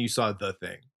things, and then you saw the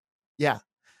thing. Yeah.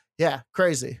 Yeah.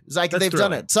 Crazy. It's like That's they've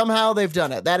thrilling. done it. Somehow they've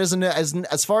done it. That is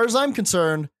as far as I'm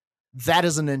concerned, that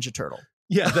is a Ninja Turtle.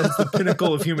 Yeah, that's the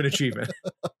pinnacle of human achievement.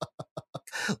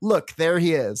 Look, there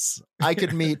he is. I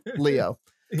could meet Leo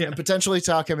and potentially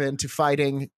talk him into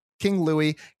fighting King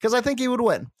Louis because I think he would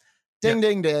win. Ding,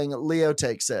 ding, ding. Leo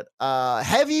takes it.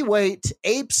 Heavyweight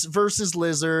apes versus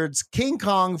lizards, King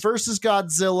Kong versus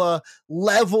Godzilla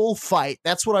level fight.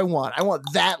 That's what I want. I want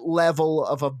that level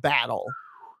of a battle.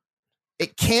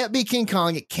 It can't be King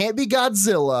Kong. It can't be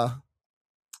Godzilla.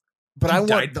 But I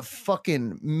want the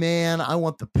fucking I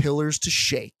want the pillars to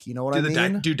shake. You know what I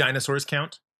mean? Do dinosaurs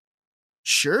count?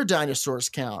 Sure, dinosaurs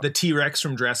count. The T-Rex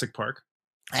from Jurassic Park?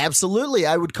 Absolutely.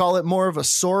 I would call it more of a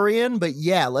saurian, but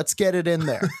yeah, let's get it in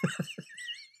there.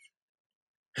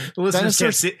 The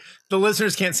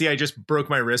listeners can't see. I just broke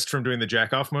my wrist from doing the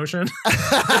jack off motion.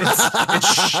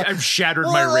 I've shattered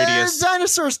my radius.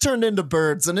 Dinosaurs turned into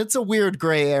birds, and it's a weird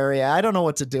gray area. I don't know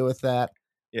what to do with that.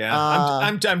 Yeah,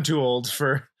 I'm too old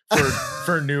for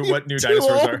new dinosaurs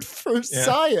are for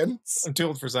science. I'm too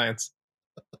old for science.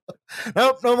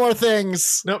 Nope, no more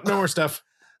things. Nope, no more stuff.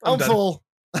 I'm done. full.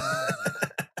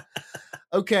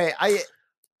 Okay,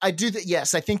 I do that.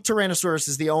 Yes, I think Tyrannosaurus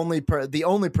is the only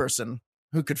person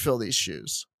who could fill these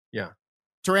shoes. Yeah,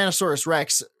 Tyrannosaurus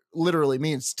Rex literally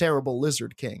means terrible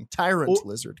lizard king, tyrant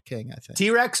lizard king. I think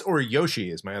T-Rex or Yoshi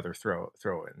is my other throw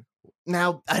in.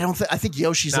 Now I think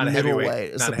Yoshi's Not a a middleweight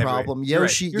heavyweight. is Not the a heavyweight. problem. You're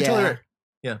Yoshi, right. You're totally right.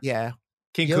 Yeah.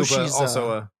 King Yoshi's, Koopa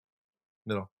also a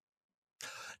middle.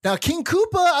 Now King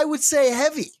Koopa, I would say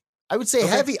heavy.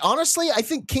 Heavy. Honestly, I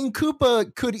think King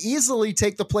Koopa could easily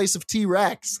take the place of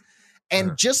T-Rex.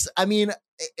 And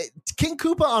King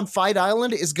Koopa on Fight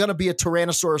Island is going to be a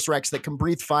Tyrannosaurus Rex that can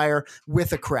breathe fire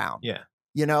with a crown. Yeah.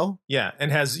 You know? Yeah,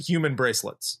 and has human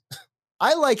bracelets.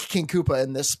 I like King Koopa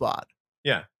in this spot.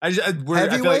 Yeah.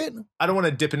 Heavyweight? I don't want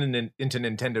to dip into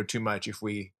Nintendo too much if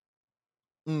we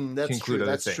that's conclude true. other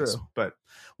That's things. true. But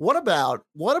what about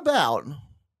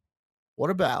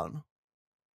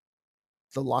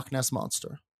the Loch Ness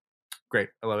Monster? Great.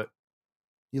 I love it.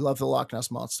 You love the Loch Ness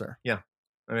Monster. Yeah.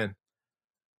 I'm in.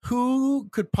 Who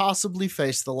could possibly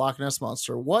face the Loch Ness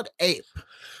Monster? What ape?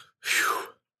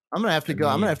 I'm gonna have to go.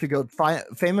 I'm gonna have to go.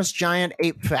 Famous giant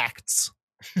ape facts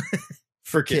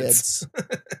for kids.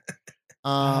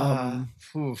 I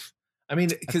mean,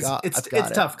 because it's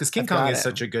tough because King Kong is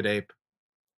such a good ape.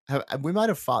 We might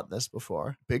have fought this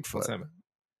before. Bigfoot.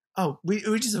 Oh, we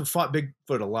just have fought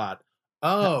Bigfoot a lot.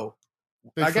 Oh,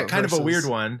 Bigfoot I got kind of a weird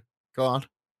one. Go on.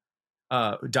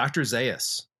 Dr.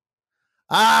 Zaius.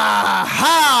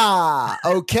 Aha!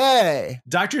 Okay.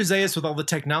 Dr. Zaius with all the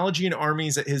technology and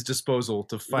armies at his disposal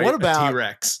to fight what about a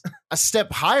T-Rex. A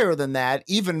step higher than that,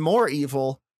 even more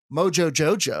evil, Mojo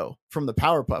Jojo from the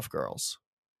Powerpuff Girls.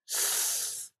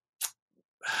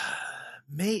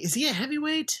 Is he a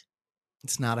heavyweight?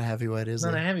 It's not a heavyweight, is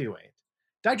Not it? a heavyweight.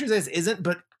 Dr. Zaius isn't,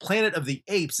 but Planet of the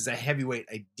Apes is a heavyweight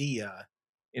idea.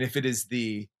 And if it is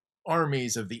the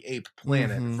armies of the ape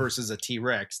planet versus a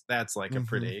T-Rex, that's like a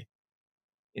pretty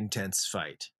intense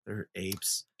fight. They're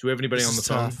apes. Do we have anybody on the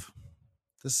phone?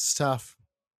 This is tough.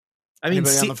 I mean,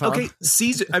 Anybody on the phone? okay,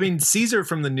 Caesar. I mean, Caesar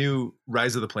from the new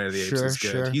Rise of the Planet of the Apes is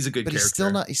good. He's a good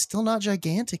character. He's still not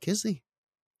gigantic, is he?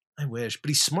 I wish, but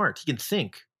he's smart. He can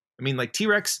think. I mean, like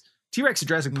T-Rex at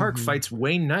Jurassic Park fights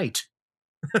Wayne Knight.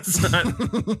 That's not.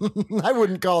 I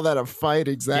wouldn't call that a fight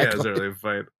exactly. Yeah, it's really a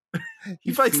fight.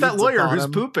 He fights that lawyer who's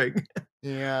pooping.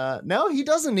 Yeah, no, he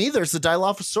doesn't either. It's the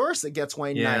Dilophosaurus that gets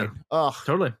Wayne Knight. Oh,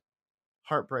 totally.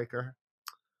 Heartbreaker.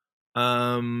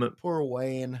 Poor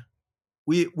Wayne.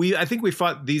 I think we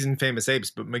fought these infamous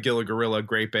apes, but Magilla Gorilla,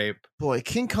 Grape Ape. Boy,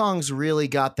 King Kong's really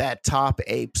got that top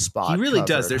ape spot. He really covered,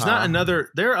 does. There's not another.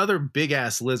 There are other big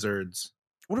ass lizards.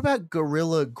 What about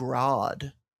Gorilla Grodd?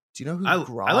 Do you know who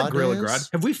Grodd I like Gorilla is? Grodd.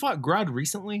 Have we fought Grodd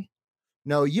recently?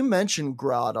 No, you mentioned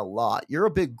Grodd a lot. You're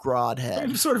a big Grodd head.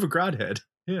 I'm sort of a Grodd head.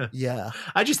 Yeah. Yeah.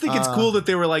 I just think it's cool that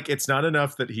they were like, it's not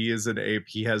enough that he is an ape.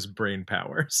 He has brain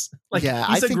powers. Like, yeah,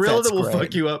 he's a gorilla that will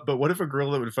fuck you up. But what if a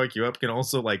gorilla that would fuck you up can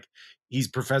also, like, he's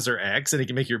Professor X and he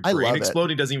can make your brain explode?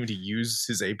 He doesn't even have to use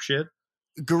his ape shit.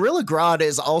 Gorilla Grodd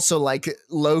is also like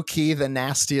low key the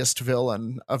nastiest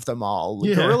villain of them all.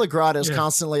 Yeah. Gorilla Grodd is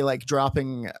constantly like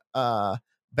dropping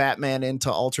Batman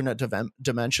into alternate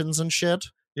dimensions and shit.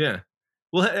 Yeah.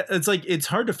 Well, it's like it's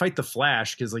hard to fight the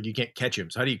Flash because like you can't catch him.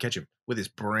 So how do you catch him? With his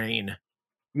brain.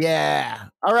 Yeah.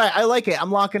 All right. I like it.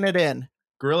 I'm locking it in.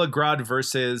 Gorilla Grodd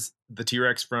versus the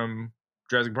T-Rex from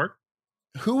Jurassic Park.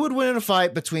 Who would win in a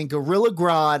fight between Gorilla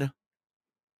Grodd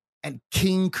and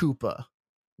King Koopa?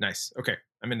 Nice. Okay,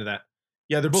 I'm into that.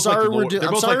 Yeah, they're both. Sorry, like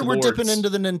I'm sorry we're dipping into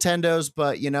the Nintendos,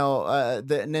 but you know,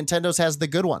 the Nintendos has the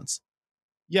good ones.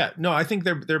 Yeah, no, I think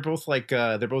they're both like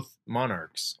they're both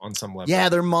monarchs on some level. Yeah,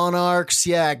 they're monarchs.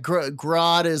 Yeah,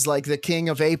 Grodd is like the king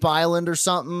of Ape Island or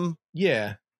something.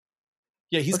 Yeah,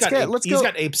 he's got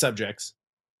ape subjects.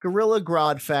 Gorilla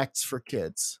Grodd facts for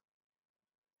kids.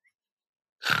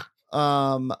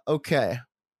 Okay.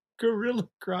 Gorilla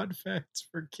Grodd facts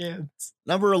for kids.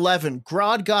 Number 11.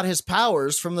 Grodd got his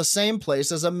powers from the same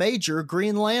place as a major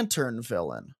Green Lantern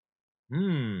villain.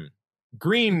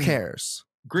 Green. Who cares?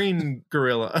 Green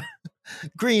Gorilla.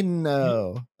 Green,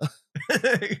 no.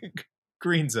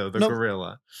 Greenzo, the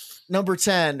gorilla. Number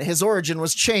 10. His origin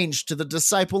was changed to the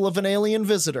disciple of an alien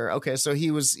visitor. Okay, so he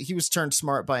was turned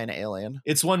smart by an alien.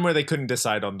 It's one where they couldn't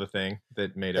decide on the thing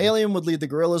that made him. Alien would lead the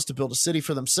gorillas to build a city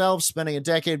for themselves, spending a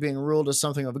decade being ruled as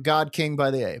something of a god king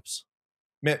by the apes.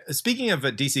 Man, speaking of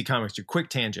DC Comics, a quick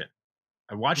tangent.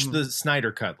 I watched the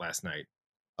Snyder Cut last night.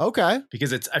 Okay.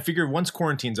 Because I figure once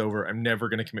quarantine's over, I'm never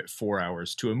going to commit 4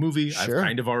 hours to a movie I've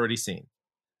kind of already seen.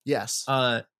 Yes.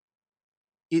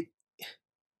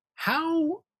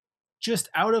 How just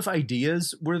out of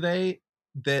ideas were they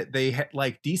that they had,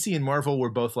 like DC and Marvel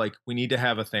were both like, we need to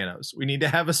have a Thanos. We need to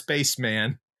have a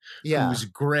spaceman who's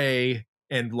gray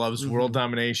and loves world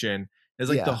domination. It's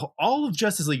like all of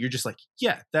Justice League, you're just like,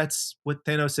 yeah, that's what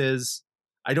Thanos is.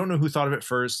 I don't know who thought of it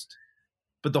first,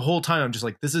 but the whole time I'm just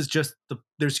like, this is just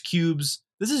there's cubes.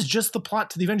 This is just the plot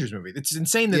to the Avengers movie. It's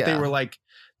insane that they were like,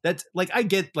 that's like, I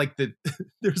get like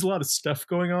there's a lot of stuff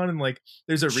going on and like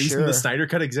there's a reason the Snyder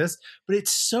Cut exists, but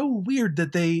it's so weird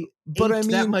that they aped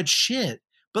that much shit.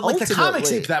 But like the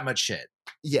comics aped that much shit.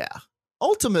 Yeah.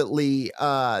 Ultimately,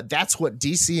 that's what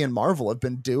DC and Marvel have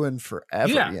been doing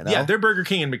forever. Yeah, you know? Yeah, they're Burger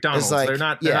King and McDonald's. Like, they're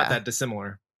not that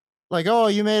dissimilar. Like, oh,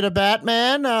 you made a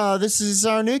Batman? This is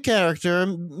our new character,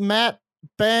 Matt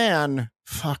Ban.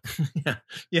 Fuck.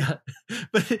 Yeah.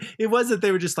 But it was that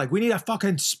they were just like, we need a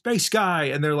fucking space guy.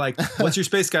 And they're like, what's your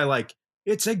space guy like?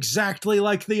 It's exactly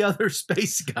like the other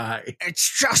space guy.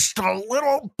 It's just a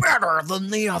little better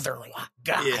than the other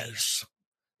guys.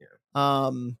 Yeah.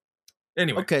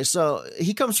 Anyway. Okay, so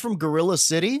he comes from Gorilla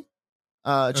City.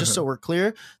 Just so we're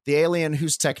clear, the alien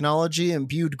whose technology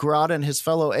imbued Grodd and his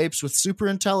fellow apes with super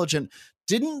intelligence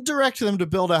didn't direct them to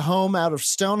build a home out of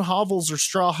stone hovels or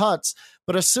straw huts,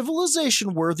 but a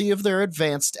civilization worthy of their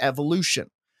advanced evolution.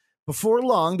 Before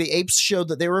long, the apes showed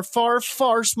that they were far,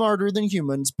 far smarter than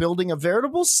humans, building a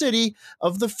veritable city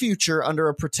of the future under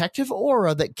a protective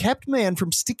aura that kept man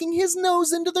from sticking his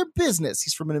nose into their business.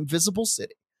 He's from an invisible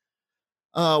city.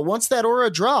 Once that aura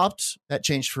dropped, that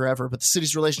changed forever, but the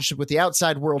city's relationship with the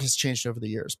outside world has changed over the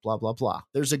years, blah, blah, blah.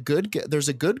 There's a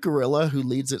good gorilla who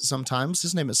leads it sometimes.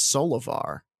 His name is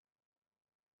Solovar.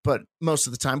 But most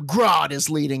of the time, Grodd is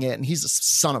leading it, and he's a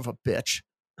son of a bitch.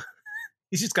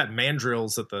 He's just got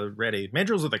mandrills at the ready.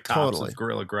 Mandrills are the cops Totally. of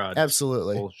Gorilla Grodd.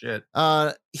 Absolutely. Bullshit.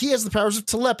 He has the powers of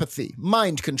telepathy,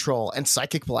 mind control, and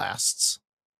psychic blasts.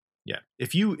 Yeah.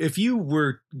 If you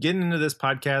were getting into this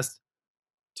podcast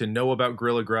to know about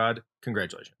Gorilla Grodd,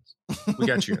 congratulations. We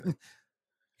got you.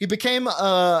 He became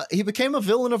a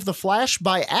villain of the Flash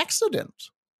by accident.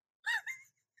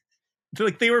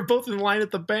 Like they were both in line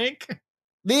at the bank.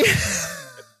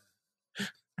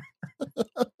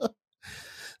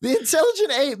 The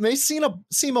intelligent ape may seem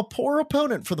a poor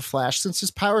opponent for the Flash since his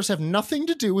powers have nothing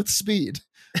to do with speed.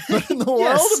 But in the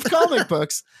world of comic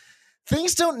books,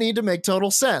 things don't need to make total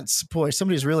sense. Boy,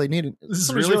 somebody's really hitting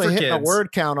a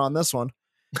word count on this one.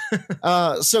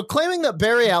 So claiming that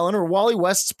Barry Allen or Wally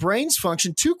West's brains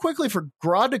function too quickly for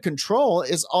Grodd to control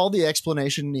is all the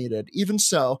explanation needed. Even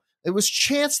so, it was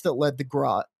chance that led the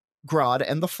Grodd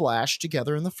and the Flash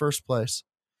together in the first place.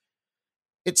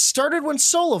 It started when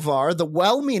Solovar, the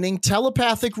well-meaning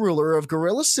telepathic ruler of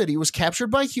Gorilla City, was captured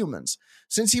by humans.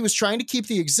 Since he was trying to keep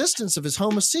the existence of his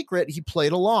home a secret, he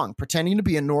played along, pretending to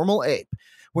be a normal ape.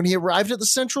 When he arrived at the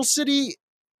Central City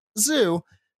Zoo,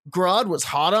 Grodd was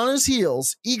hot on his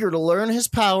heels, eager to learn his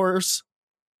powers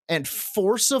and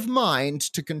force of mind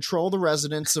to control the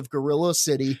residents of Gorilla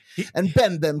City and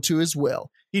bend them to his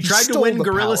will. He tried to win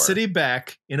Gorilla power. City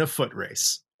back in a foot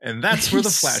race, and that's where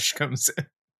the Flash comes in.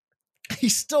 He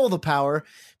stole the power,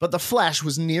 but the Flash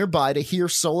was nearby to hear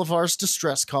Solovar's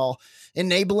distress call,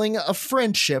 enabling a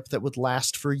friendship that would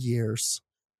last for years.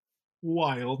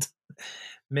 Wild.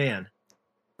 Man.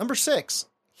 Number 6.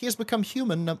 He has become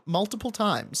human multiple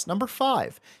times. Number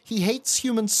 5. He hates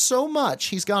humans so much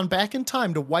he's gone back in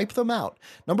time to wipe them out.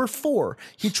 Number 4.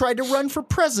 He tried to run for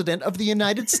president of the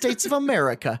United States of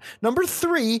America. Number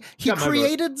 3. He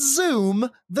created Zoom,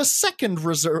 the second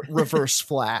reverse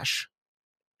Flash.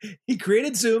 He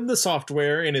created Zoom, the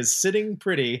software, and is sitting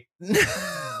pretty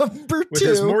Number 2, with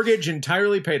his mortgage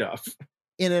entirely paid off.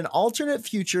 In an alternate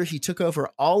future, he took over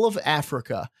all of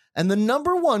Africa. And the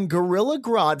number 1 Gorilla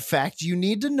Grodd fact you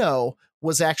need to know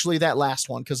was actually that last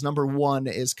one, because number 1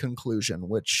 is conclusion,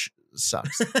 which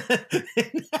sucks.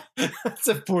 That's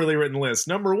a poorly written list.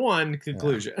 Number 1,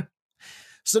 conclusion. Yeah.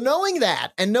 So knowing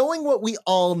that, and knowing what we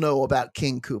all know about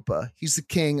King Koopa, he's the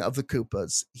king of the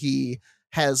Koopas. He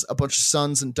has a bunch of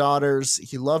sons and daughters.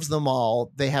 He loves them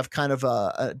all. They have kind of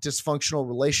a dysfunctional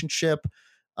relationship.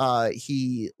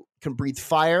 He can breathe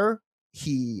fire.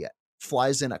 He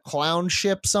flies in a clown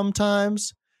ship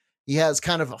sometimes. He has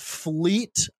kind of a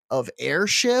fleet of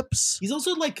airships. He's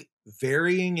also like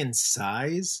varying in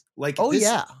size. Like,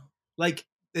 yeah. Like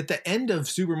at the end of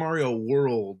Super Mario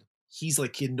World, he's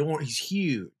like he's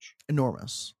huge.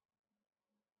 Enormous.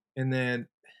 And then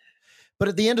but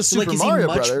at the end of Super Mario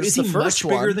Brothers, is he much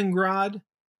bigger than Grodd?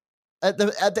 At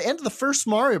the end of the first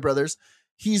Mario Brothers,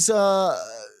 he's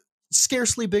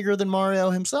scarcely bigger than Mario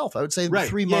himself. I would say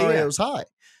 3 Marios high.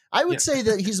 I would say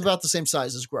that he's about the same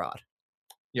size as Grodd.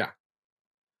 Yeah.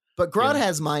 But Grodd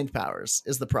has mind powers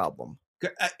is the problem.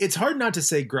 It's hard not to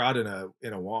say Grodd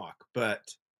in a walk,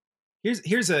 but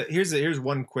here's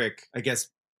one quick, I guess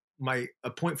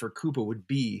a point for Koopa would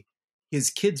be his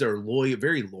kids are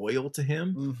very loyal to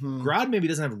him. Mm-hmm. Grodd maybe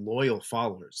doesn't have loyal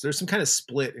followers. There's some kind of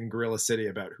split in Gorilla City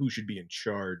about who should be in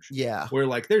charge. Yeah. Where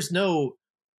like there's no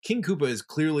King Koopa is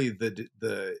clearly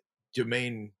the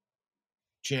domain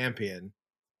champion.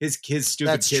 His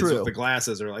stupid kids with the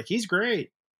glasses are like, he's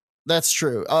great. That's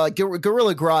true.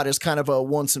 Gorilla Grodd is kind of a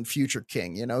once and future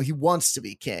king. You know, he wants to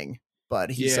be king,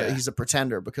 but he's a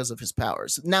pretender because of his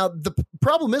powers. Now, the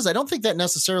problem is I don't think that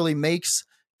necessarily makes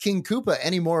King Koopa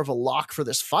any more of a lock for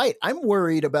this fight. I'm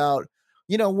worried about,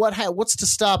 what's to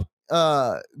stop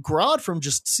Grodd from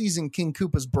just seizing King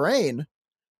Koopa's brain.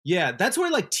 Yeah, that's where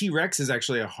like T-Rex is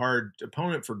actually a hard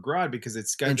opponent for Grodd because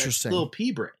it's got that little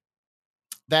pea brain.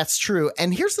 That's true.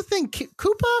 And here's the thing.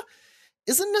 Koopa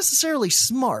isn't necessarily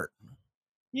smart.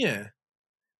 Yeah.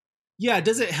 Yeah,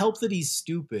 does it help that he's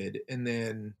stupid? And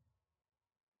then,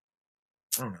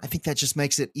 I don't know. I think that just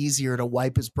makes it easier to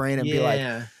wipe his brain and be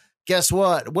like, guess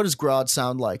what? What does Grodd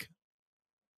sound like?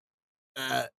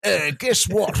 Guess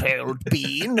what, old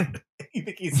bean? You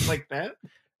think he's like that?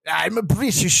 I'm a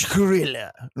British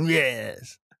gorilla.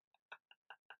 Yes.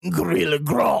 Gorilla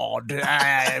Grodd.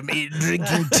 I'm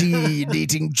drinking tea and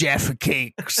eating Jaffa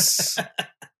cakes.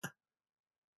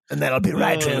 And then I'll be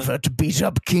right over to beat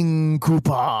up King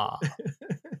Koopa.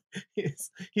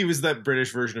 He was that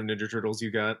British version of Ninja Turtles you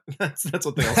got. That's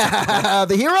what they all say.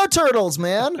 The Hero Turtles,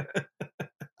 man.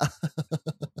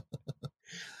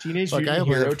 Teenage Mutant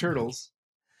Hero Turtles.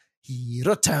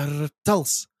 Hero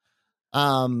Turtles.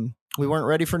 We weren't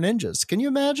ready for ninjas. Can you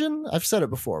imagine? I've said it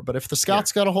before, but if the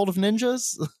Scots got a hold of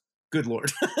ninjas, Good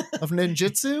Lord. Of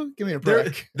ninjutsu? Give me a There,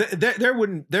 break. there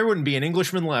wouldn't be an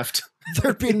Englishman left.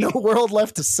 There'd be no world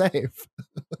left to save.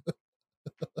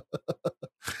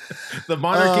 The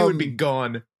monarchy would be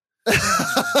gone.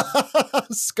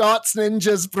 Scott's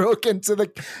ninjas broke into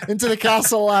the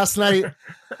castle last night.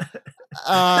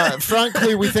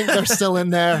 Frankly, we think they're still in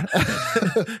there.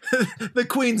 The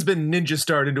queen's been ninja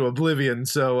starred into oblivion,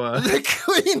 so the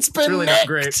queen's been it's really nicked. not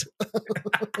great.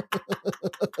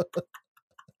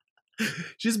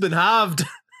 She's been halved.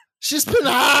 She's been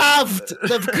halved.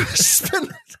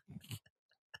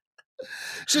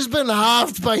 She's been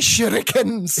halved by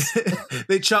shurikens.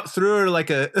 They chopped through her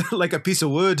like a piece of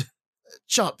wood.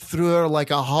 Chopped through her like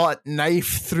a hot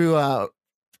knife through a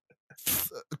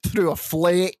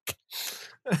flake.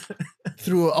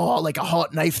 Like a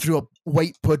hot knife through a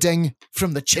white pudding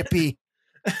from the chippy.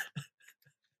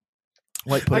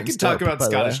 White pudding. I could talk about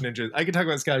Scottish ninjas. I could talk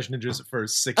about Scottish ninjas for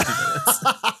 60 minutes.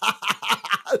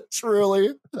 Truly.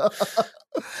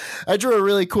 I drew a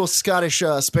really cool Scottish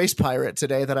space pirate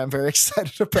today that I'm very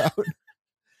excited about.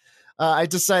 I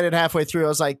decided halfway through, I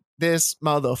was like, this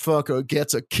motherfucker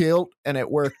gets a kilt, and it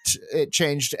worked. It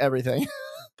changed everything.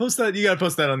 Post that. You got to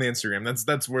post that on the Instagram.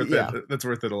 That's worth it. That's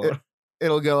worth it a lot.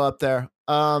 It'll go up there.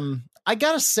 I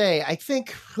gotta say, I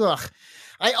think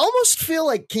I almost feel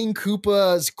like King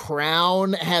Koopa's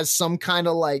crown has some kind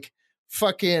of like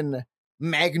fucking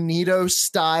Magneto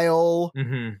style.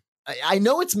 Mm-hmm. I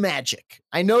know it's magic.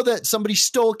 I know that somebody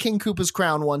stole King Koopa's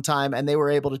crown one time and they were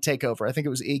able to take over. I think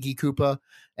it was Iggy Koopa,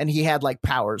 and he had like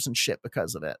powers and shit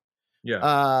because of it.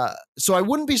 Yeah. So I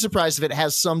wouldn't be surprised if it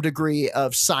has some degree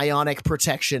of psionic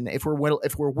protection if we're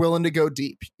willing to go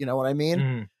deep. You know what I mean?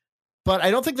 Mm-hmm. But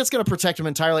I don't think that's going to protect him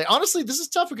entirely. Honestly, this is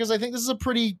tough because I think this is a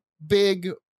pretty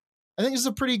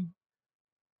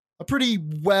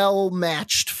well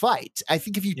matched fight. I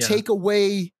think if you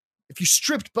if you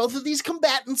stripped both of these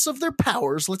combatants of their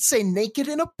powers, let's say naked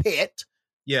in a pit,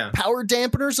 power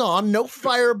dampeners on, no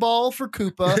fireball for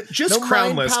Koopa, just no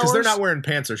crownless because they're not wearing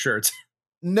pants or shirts.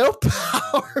 No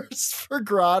powers for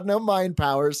Grodd, no mind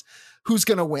powers. Who's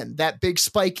going to win? That big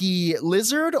spiky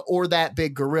lizard or that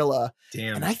big gorilla?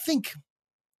 Damn. And I kind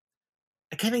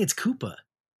of think it's Koopa.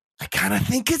 I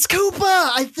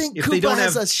think If Koopa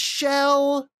has a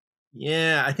shell.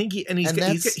 Yeah, I think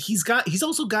he's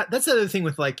also got, that's the other thing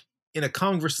with like in a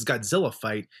Kong versus Godzilla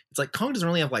fight. It's like Kong doesn't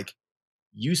really have like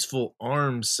useful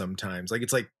arms sometimes. Like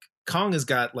it's like Kong has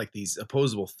got like these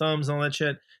opposable thumbs and all that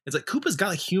shit. It's like Koopa's got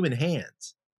like human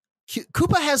hands.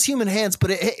 Koopa has human hands,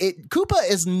 but Koopa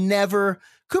has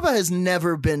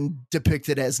never been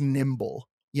depicted as nimble,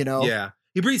 you know? Yeah.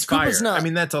 He breathes fire. I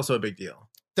mean, that's also a big deal.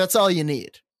 That's all you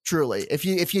need, truly. If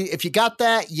you got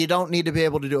that, you don't need to be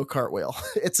able to do a cartwheel.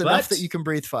 It's enough that you can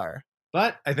breathe fire.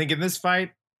 But I think in this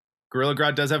fight, Gorilla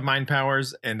Grodd does have mind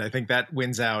powers, and I think that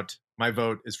wins out. My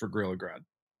vote is for Gorilla Grodd.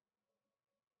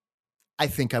 I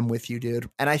think I'm with you, dude.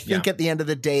 And I think at the end of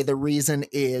the day, the reason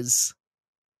is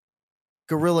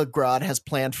Gorilla Grodd has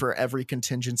planned for every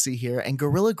contingency here, and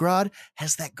Gorilla Grodd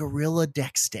has that gorilla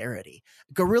dexterity.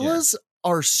 Gorillas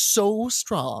are so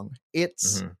strong.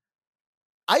 It's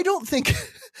I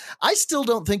still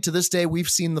don't think to this day we've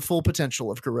seen the full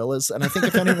potential of gorillas, and I think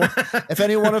if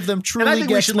any one of them truly and I think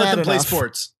gets we should let them play enough,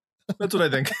 sports. That's what I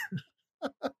think.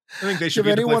 I think they should if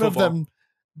be any able to play one football. of them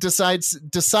decides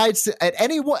to, at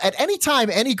any time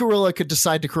any gorilla could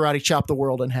decide to karate chop the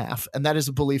world in half, and that is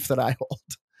a belief that I hold.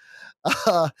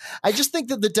 I just think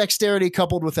that the dexterity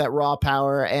coupled with that raw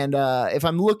power, and if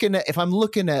I'm looking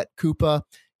at Koopa,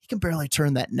 he can barely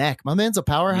turn that neck. My man's a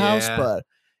powerhouse, but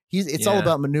it's all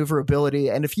about maneuverability.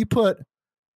 And if you put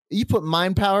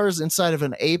mind powers inside of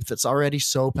an ape that's already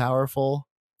so powerful,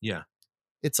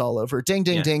 it's all over. Ding,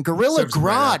 ding, ding. Gorilla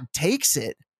Grodd takes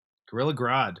it. Gorilla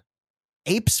Grodd.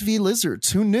 Apes v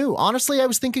lizards. Who knew? Honestly, I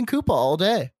was thinking Koopa all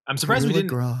day. I'm surprised Gorilla we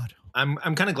didn't. Grodd.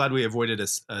 I'm kind of glad we avoided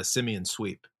a simian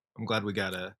sweep. I'm glad we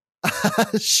got a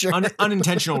sure.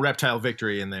 unintentional reptile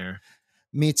victory in there.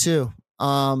 Me too.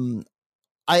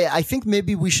 I think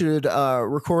maybe we should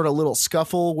record a little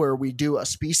scuffle where we do a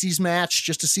species match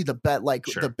just to see the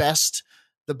best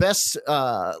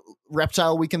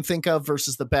reptile we can think of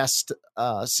versus the best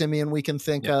simian we can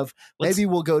think of. Maybe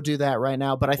we'll go do that right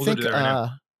now. But I think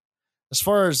as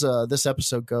far as this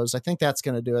episode goes, I think that's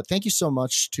going to do it. Thank you so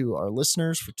much to our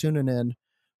listeners for tuning in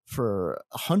for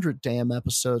 100 damn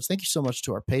episodes. Thank you so much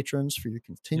to our patrons for your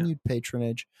continued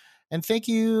patronage. And thank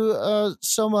you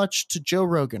so much to Joe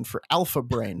Rogan for Alpha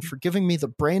Brain, for giving me the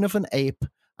brain of an ape.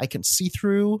 I can see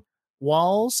through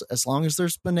walls as long as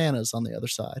there's bananas on the other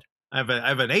side. I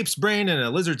have an ape's brain and a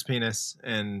lizard's penis,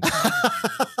 and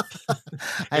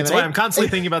that's why I'm constantly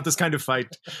thinking about this kind of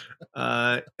fight.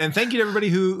 And thank you to everybody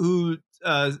who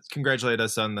congratulated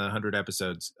us on the 100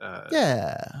 episodes.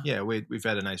 Yeah, we've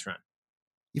had a nice run.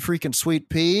 You freaking sweet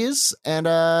peas. And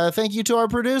thank you to our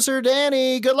producer,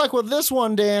 Danny. Good luck with this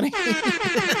one, Danny.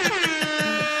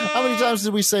 How many times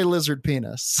did we say lizard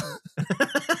penis?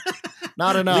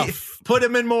 Not enough. Put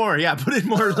him in more. Yeah, put in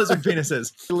more lizard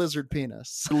penises. Lizard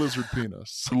penis. Lizard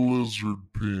penis. Lizard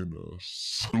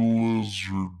penis.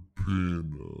 Lizard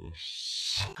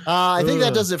penis. I think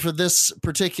that does it for this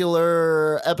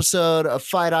particular episode of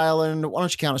Fight Island. Why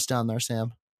don't you count us down there,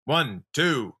 Sam? 1,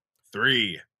 2,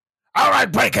 3. All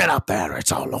right, break it up there.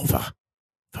 It's all over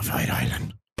for Fight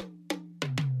Island.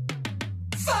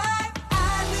 Fight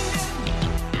Island.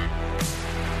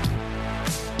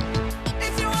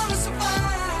 If you want to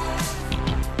survive,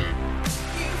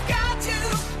 you've got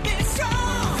to be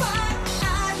strong. Fight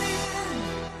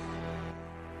Island.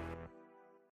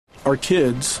 Our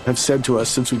kids have said to us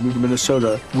since we moved to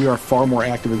Minnesota, we are far more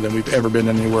active than we've ever been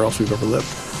anywhere else we've ever lived.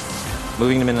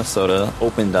 Moving to Minnesota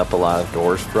opened up a lot of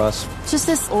doors for us. Just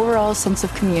this overall sense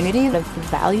of community, of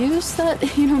values that,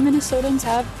 Minnesotans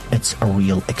have. It's a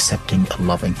real accepting,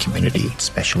 loving community,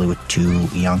 especially with 2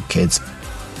 young kids.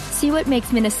 See what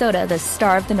makes Minnesota the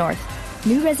star of the North.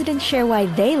 New residents share why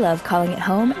they love calling it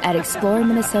home at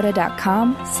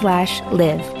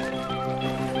exploreminnesota.com/live.